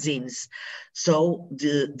as fanzines. So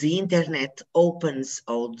the internet opens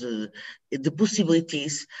all the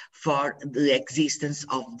possibilities for the existence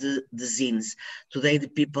of the zines. Today, the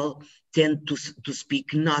people tend to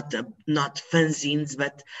speak not fanzines,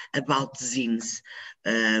 but about zines.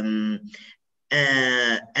 And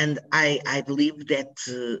I believe that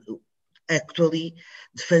actually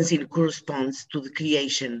the fanzine corresponds to the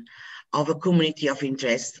creation of a community of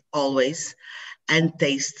interest always, and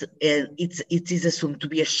taste, and it is assumed to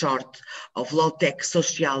be a sort of low-tech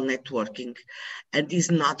social networking, and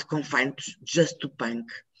is not confined just to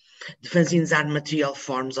punk. The fanzines are material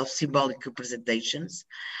forms of symbolic representations,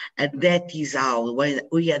 and that is how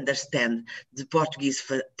we understand the Portuguese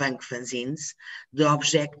punk fanzines, the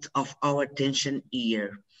object of our attention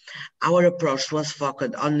here. Our approach was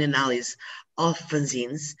focused on the analysis of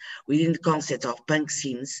fanzines within the concept of punk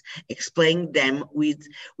scenes, explaining them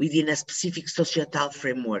within a specific societal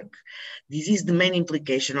framework. This is the main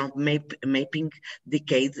implication of mapping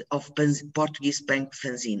decade of Portuguese punk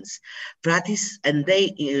fanzines. Practice and their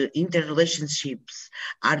interrelationships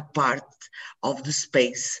are part of the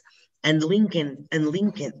space, and linked it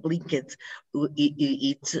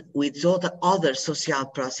with all the other social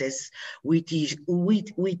process with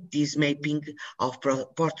this mapping of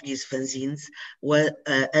Portuguese fanzines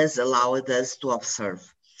has allowed us to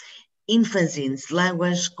observe. In fanzines,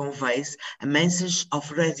 language conveys a message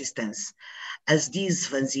of resistance, as these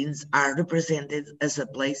fanzines are represented as a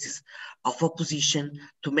places of opposition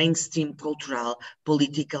to mainstream cultural,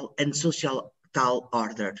 political, and social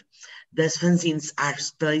order. Thus, fanzines are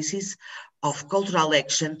spaces of cultural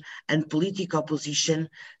action and political opposition,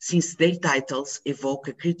 since their titles evoke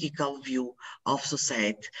a critical view of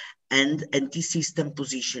society and anti-system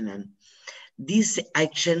positioning. This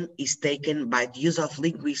action is taken by the use of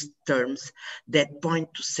linguistic terms that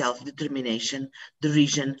point to self-determination,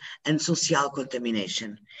 derision, and social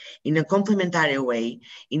contamination. In a complementary way,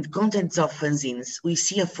 in the contents of fanzines, we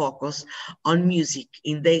see a focus on music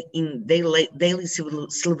in daily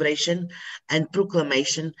celebration and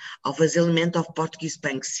proclamation of as element of Portuguese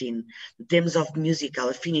punk scene. The themes of musical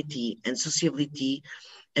affinity and sociability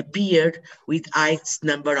appeared with highest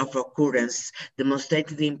number of occurrences,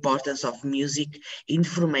 demonstrating the importance of music,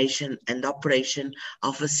 information, and operation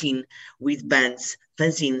of a scene with bands,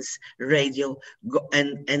 fanzines, radio,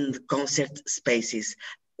 and concert spaces,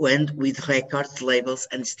 and with record labels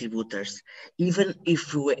and distributors, even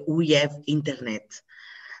if we have internet.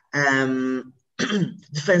 The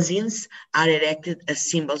fanzines are erected as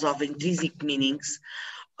symbols of intrinsic meanings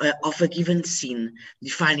of a given scene,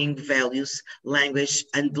 defining values, language,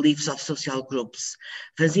 and beliefs of social groups.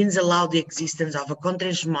 Fanzines allow the existence of a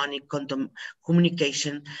contra-hegemonic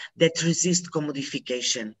communication that resists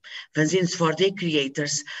commodification. Fanzines for their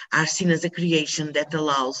creators are seen as a creation that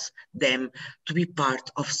allows them to be part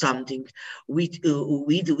of something with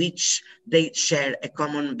which they share a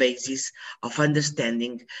common basis of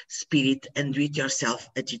understanding, spirit, and do-it-yourself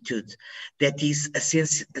attitude. That is a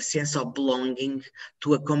sense of belonging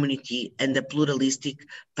to a community and the pluralistic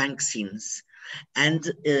punk scenes. And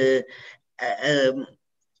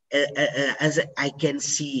as I can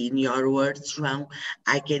see in your words, João,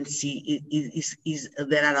 I can see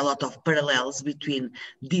there are a lot of parallels between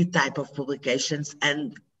the type of publications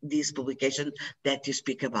and this publication that you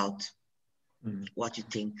speak about. What do you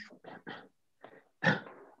think?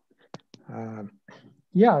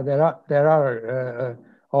 Yeah, there are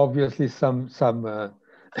obviously some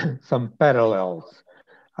parallels.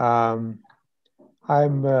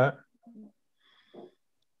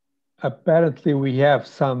 Apparently we have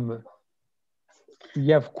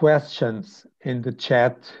questions in the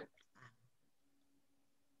chat,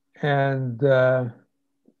 and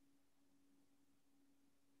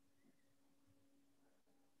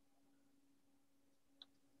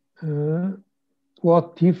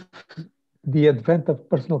what if the advent of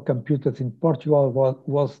personal computers in Portugal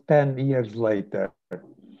was 10 years later?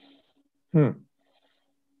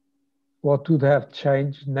 What would have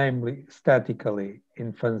changed, namely statically,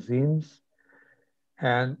 in fanzines?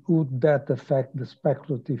 And would that affect the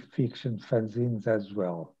speculative fiction fanzines as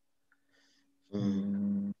well?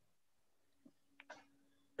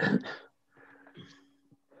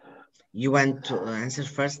 You want to answer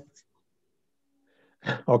first?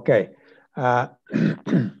 Okay. Well,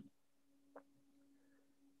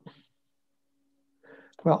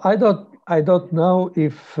 I don't know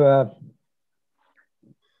if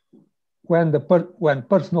when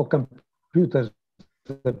personal computers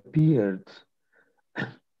appeared,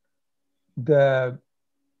 the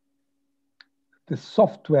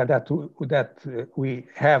software that we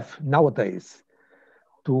have nowadays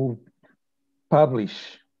to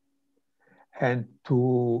publish and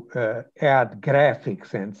to add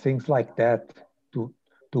graphics and things like that to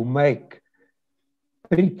make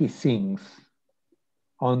pretty things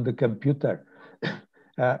on the computer.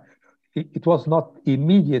 It was not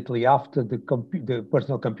immediately after the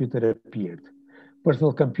personal computer appeared.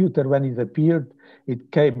 Personal computer, when it appeared,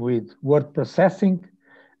 it came with word processing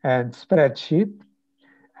and spreadsheet,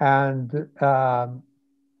 and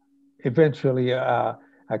eventually a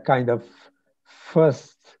kind of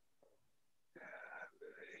first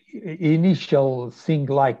initial thing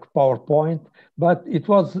like PowerPoint, but it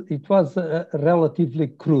was relatively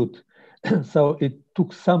crude, so it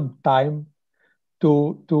took some time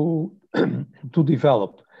to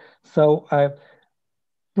develop. So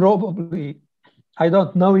probably I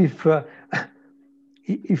don't know if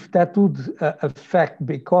that would affect,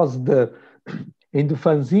 because in the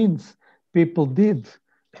fanzines people did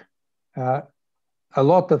a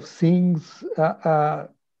lot of things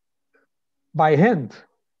by hand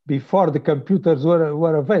before the computers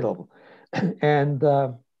were available, and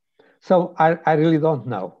so I really don't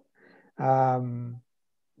know.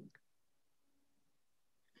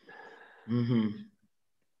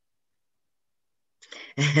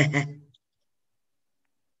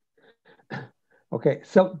 Okay,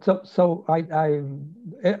 so I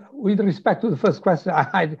with respect to the first question,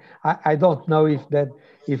 I don't know if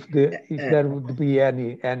there would be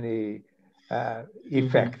any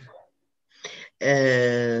effect.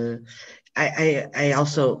 I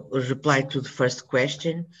also replied to the first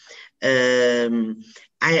question. I'm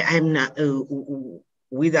not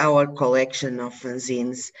with our collection of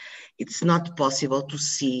fanzines. It's not possible to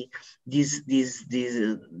see these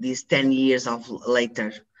 10 years of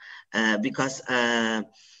later, because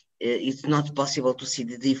it's not possible to see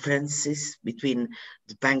the differences between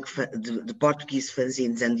the Portuguese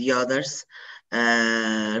fanzines and the others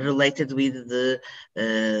related with the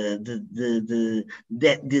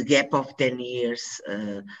gap of 10 years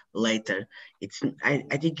later.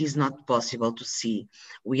 I think it's not possible to see.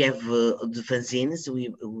 We have the fanzines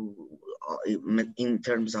in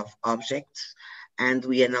terms of objects, and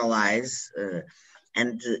we analyze.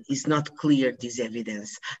 And it's not clear, this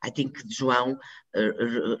evidence. I think João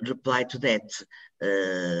replied to that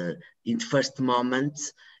in the first moment.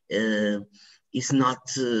 It's not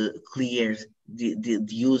clear the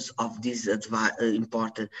use of these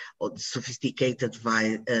important or sophisticated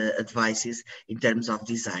advices in terms of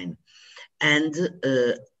design. And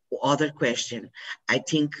other question, I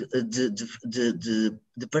think the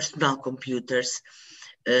personal computers,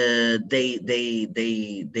 they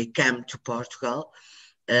come to Portugal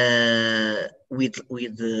with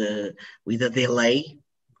a delay,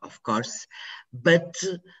 of course, but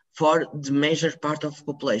for the major part of the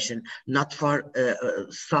population, not for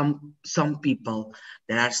some people.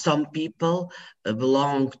 There are some people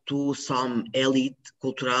belong to some elite,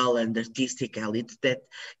 cultural and artistic elite, that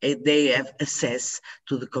they have access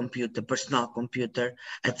to the computer, personal computer,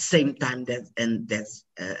 at the same time as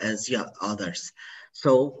the others.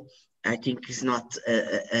 So I think it's not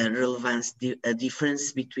a relevant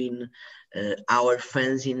difference between our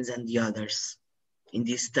fanzines and the others in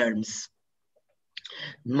these terms.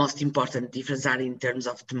 The most important difference are in terms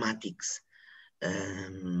of thematics,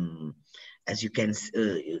 as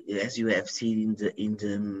you have seen in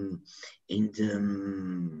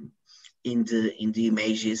the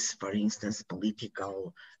images, for instance,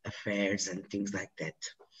 political affairs and things like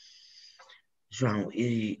that. João,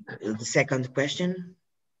 the second question.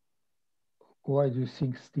 Why do you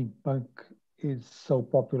think steampunk is so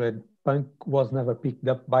popular? Punk was never picked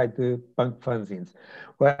up by the punk fanzines.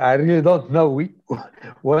 Well, I really don't know.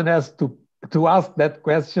 One has to ask that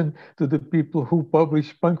question to the people who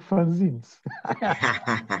publish punk fanzines.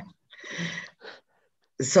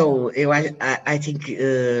 So I think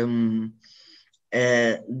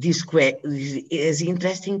this is an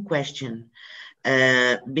interesting question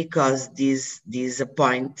because this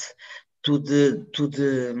point to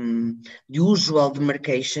the usual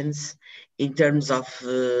demarcations in terms of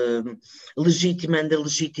legitimate and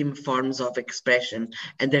illegitimate forms of expression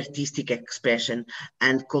and artistic expression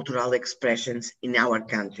and cultural expressions in our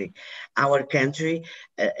country. Our country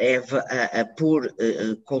have a poor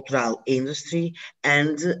cultural industry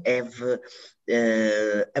and have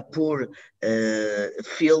a poor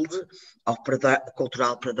field of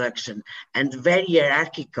cultural production and very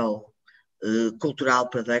hierarchical cultural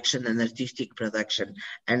production and artistic production.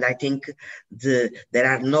 And I think there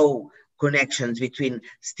are no connections between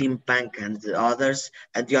steampunk and the others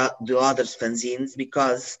and the others fanzines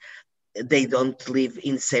because they don't live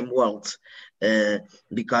in the same world.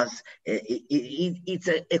 Because it's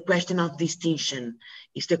a question of distinction.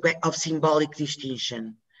 It's a question of symbolic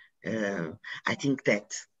distinction. I think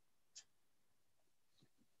that.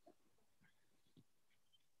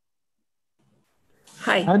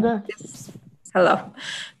 Hi. Anna? Hello.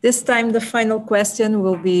 This time the final question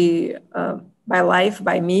will be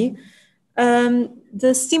by me.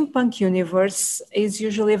 The steampunk universe is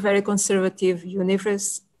usually a very conservative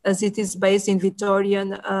universe as it is based in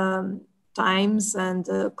Victorian times and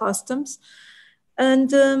customs.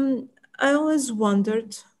 And I always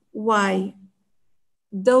wondered why,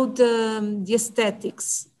 though the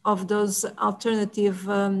aesthetics of those alternative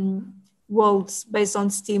worlds based on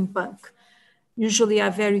steampunk usually are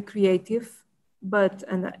very creative,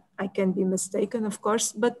 and I can be mistaken, of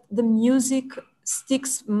course, but the music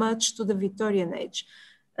sticks much to the Victorian age.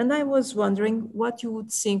 And I was wondering what you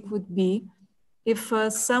would think would be if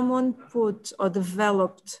someone put or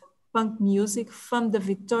developed punk music from the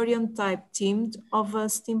Victorian type themed of a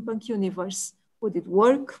steampunk universe. Would it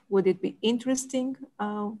work? Would it be interesting?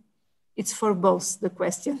 It's for both, the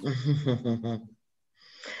question.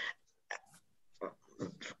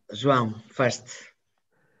 João, first.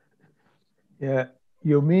 Yeah,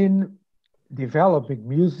 you mean developing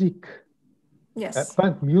music? Yes.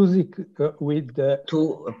 Punk music with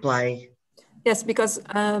to apply. Yes, because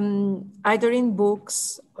either in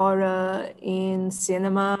books or in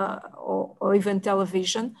cinema or even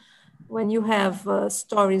television, when you have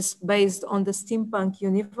stories based on the steampunk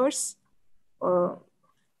universe,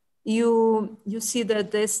 you see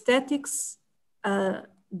that the aesthetics,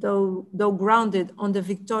 though grounded on the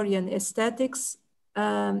Victorian aesthetics,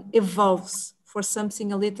 evolves for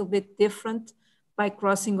something a little bit different by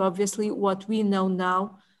crossing, obviously, what we know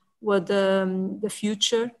now, what the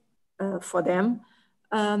future for them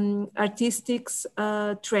artistic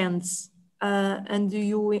trends, and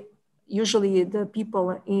usually the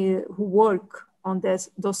people who work on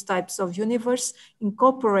those types of universe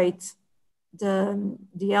incorporate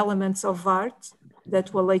the elements of art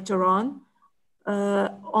that will later on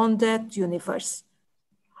that universe.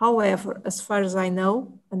 However, as far as I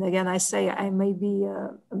know, and again I say I may be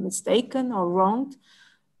mistaken or wronged,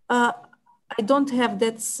 I don't have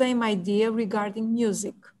that same idea regarding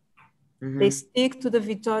music. Mm-hmm. They stick to the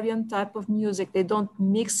Victorian type of music. They don't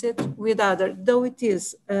mix it with other, though it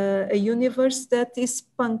is a universe that is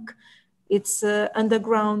punk. It's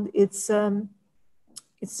underground. It's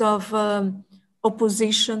of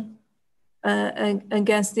opposition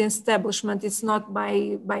against the establishment. It's not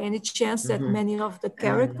by any chance that many of the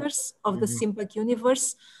characters of the Simpunk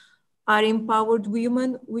universe are empowered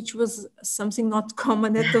women, which was something not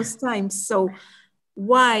common at those times. So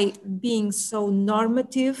why being so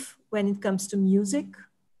normative when it comes to music,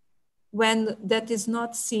 when that is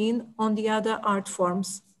not seen on the other art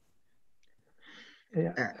forms?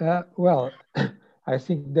 Yeah, well, I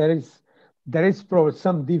think there is probably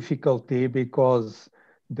some difficulty because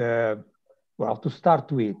to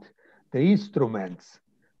start with, the instruments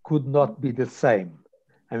could not be the same.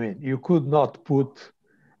 I mean, you could not put,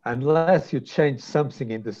 unless you change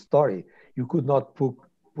something in the story, you could not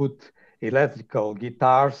put electrical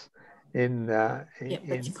guitars in.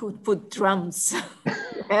 But you could put drums.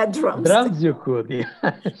 Add drums. Drums you could, yeah.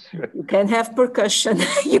 Sure. You can have percussion.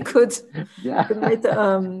 You could. Yeah. You make,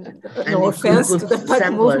 no offense to the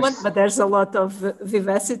punk movement, but there's a lot of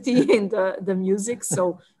vivacity in the music,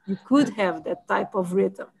 so you could have that type of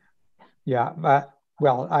rhythm. Yeah,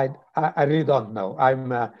 well, I really don't know.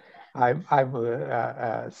 I'm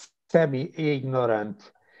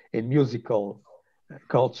semi-ignorant in musical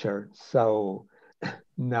culture, so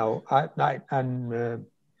no, I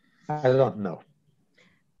don't know.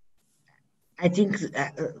 I think,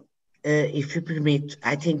 if you permit,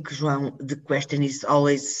 I think, João, the question is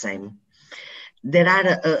always the same. There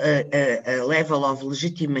are a level of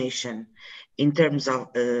legitimation in terms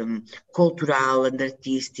of cultural and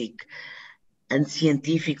artistic and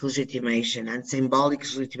scientific legitimation and symbolic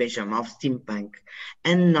legitimation of steampunk,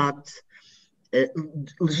 and not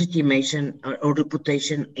legitimation or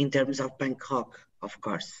reputation in terms of punk rock, of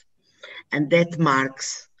course. And that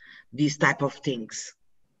marks these type of things.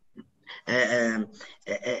 And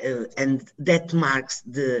that marks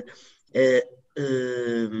the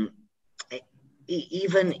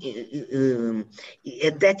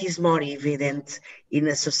that is more evident in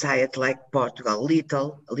a society like Portugal,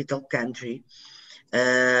 a little country,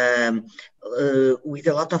 with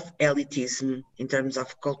a lot of elitism in terms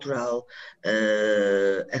of cultural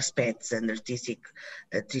aspects and artistic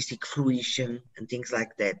fruition and things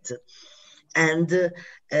like that. And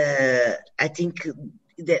I think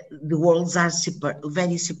that the worlds are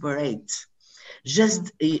very separate.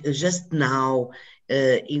 Just now,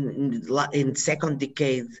 in the second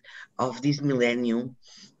decade of this millennium,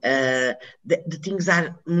 the things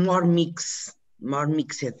are more mixed,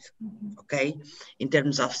 okay, in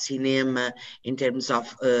terms of cinema, in terms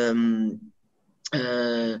of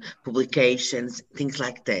publications, things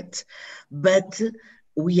like that. But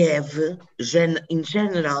we have, in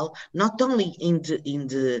general, not only in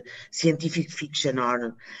the scientific fiction,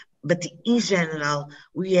 but in general,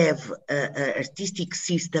 we have an artistic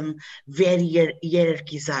system very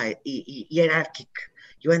hierarchic.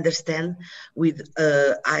 You understand? With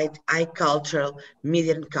high culture,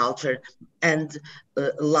 medium culture, and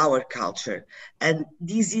lower culture. And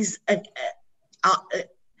this is,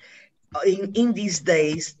 in these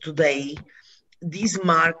days, today, this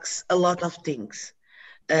marks a lot of things.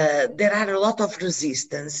 There are a lot of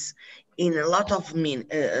resistance in a lot of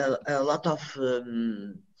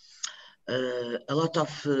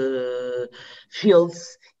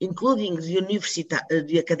fields, including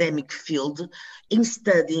the academic field, in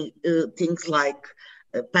studying things like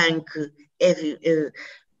punk,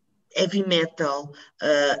 heavy metal,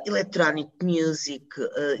 electronic music,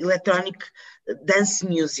 electronic dance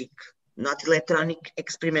music, not electronic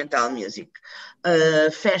experimental music,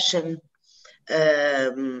 fashion,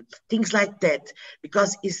 things like that,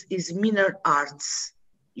 because it's minor arts,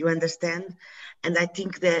 you understand? And I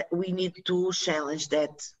think that we need to challenge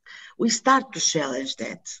that. We start to challenge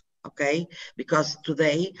that, okay? Because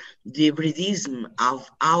today, the hybridism of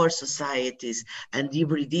our societies and the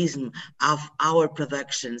hybridism of our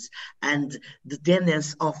productions and the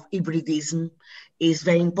tendency of hybridism is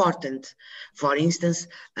very important. For instance,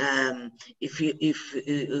 if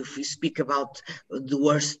we speak about the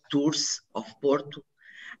worst tours of Porto,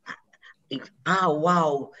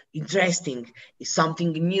 wow, interesting, it's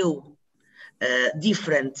something new.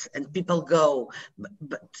 different and people go,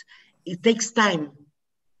 but it takes time.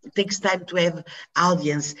 It takes time to have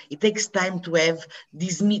audience. It takes time to have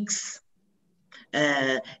this mix.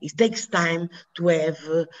 It takes time to have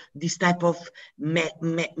this type of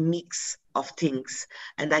mix of things.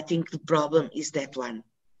 And I think the problem is that one.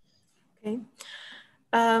 Okay.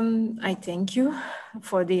 I thank you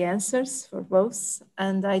for the answers for both.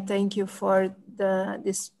 And I thank you for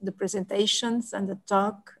the presentations and the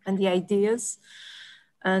talk and the ideas.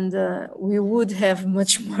 And we would have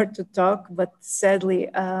much more to talk, but sadly,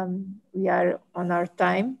 we are on our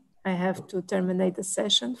time. I have to terminate the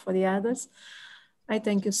session for the others. I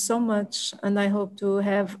thank you so much, and I hope to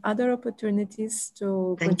have other opportunities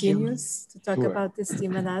to continue to talk about this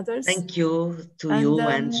team and others. Thank you to you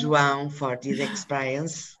and João for this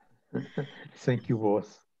experience. Thank you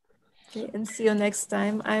both. Okay, and see you next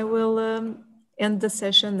time. I will end the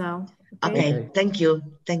session now. Okay, thank you.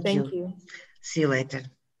 Thank you. You. See you later.